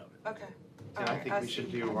ahead of it. Okay. I think we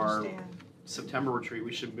should do our September retreat.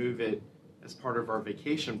 We should move it as part of our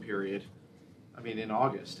vacation period. I mean, in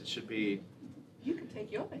August, it should be. You can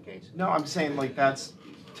take your vacation. No, I'm saying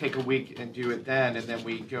take a week and do it then, and then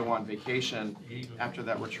we go on vacation after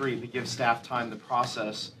that retreat to give staff time to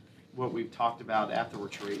process what we've talked about at the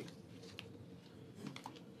retreat.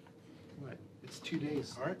 It's 2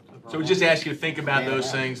 days. All right. So we just ask you to think about those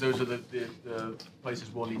things. Those are the places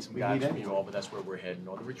we'll need some guidance from you all, but that's where we're heading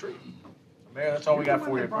on the retreat. Mayor, that's all we got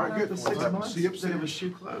for you. All right, good. 6 months. See you upstairs. It was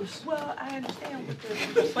shoe close. Well, I understand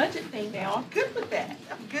with the budget thing now. I'm good with that.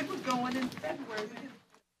 I'm good with going in February.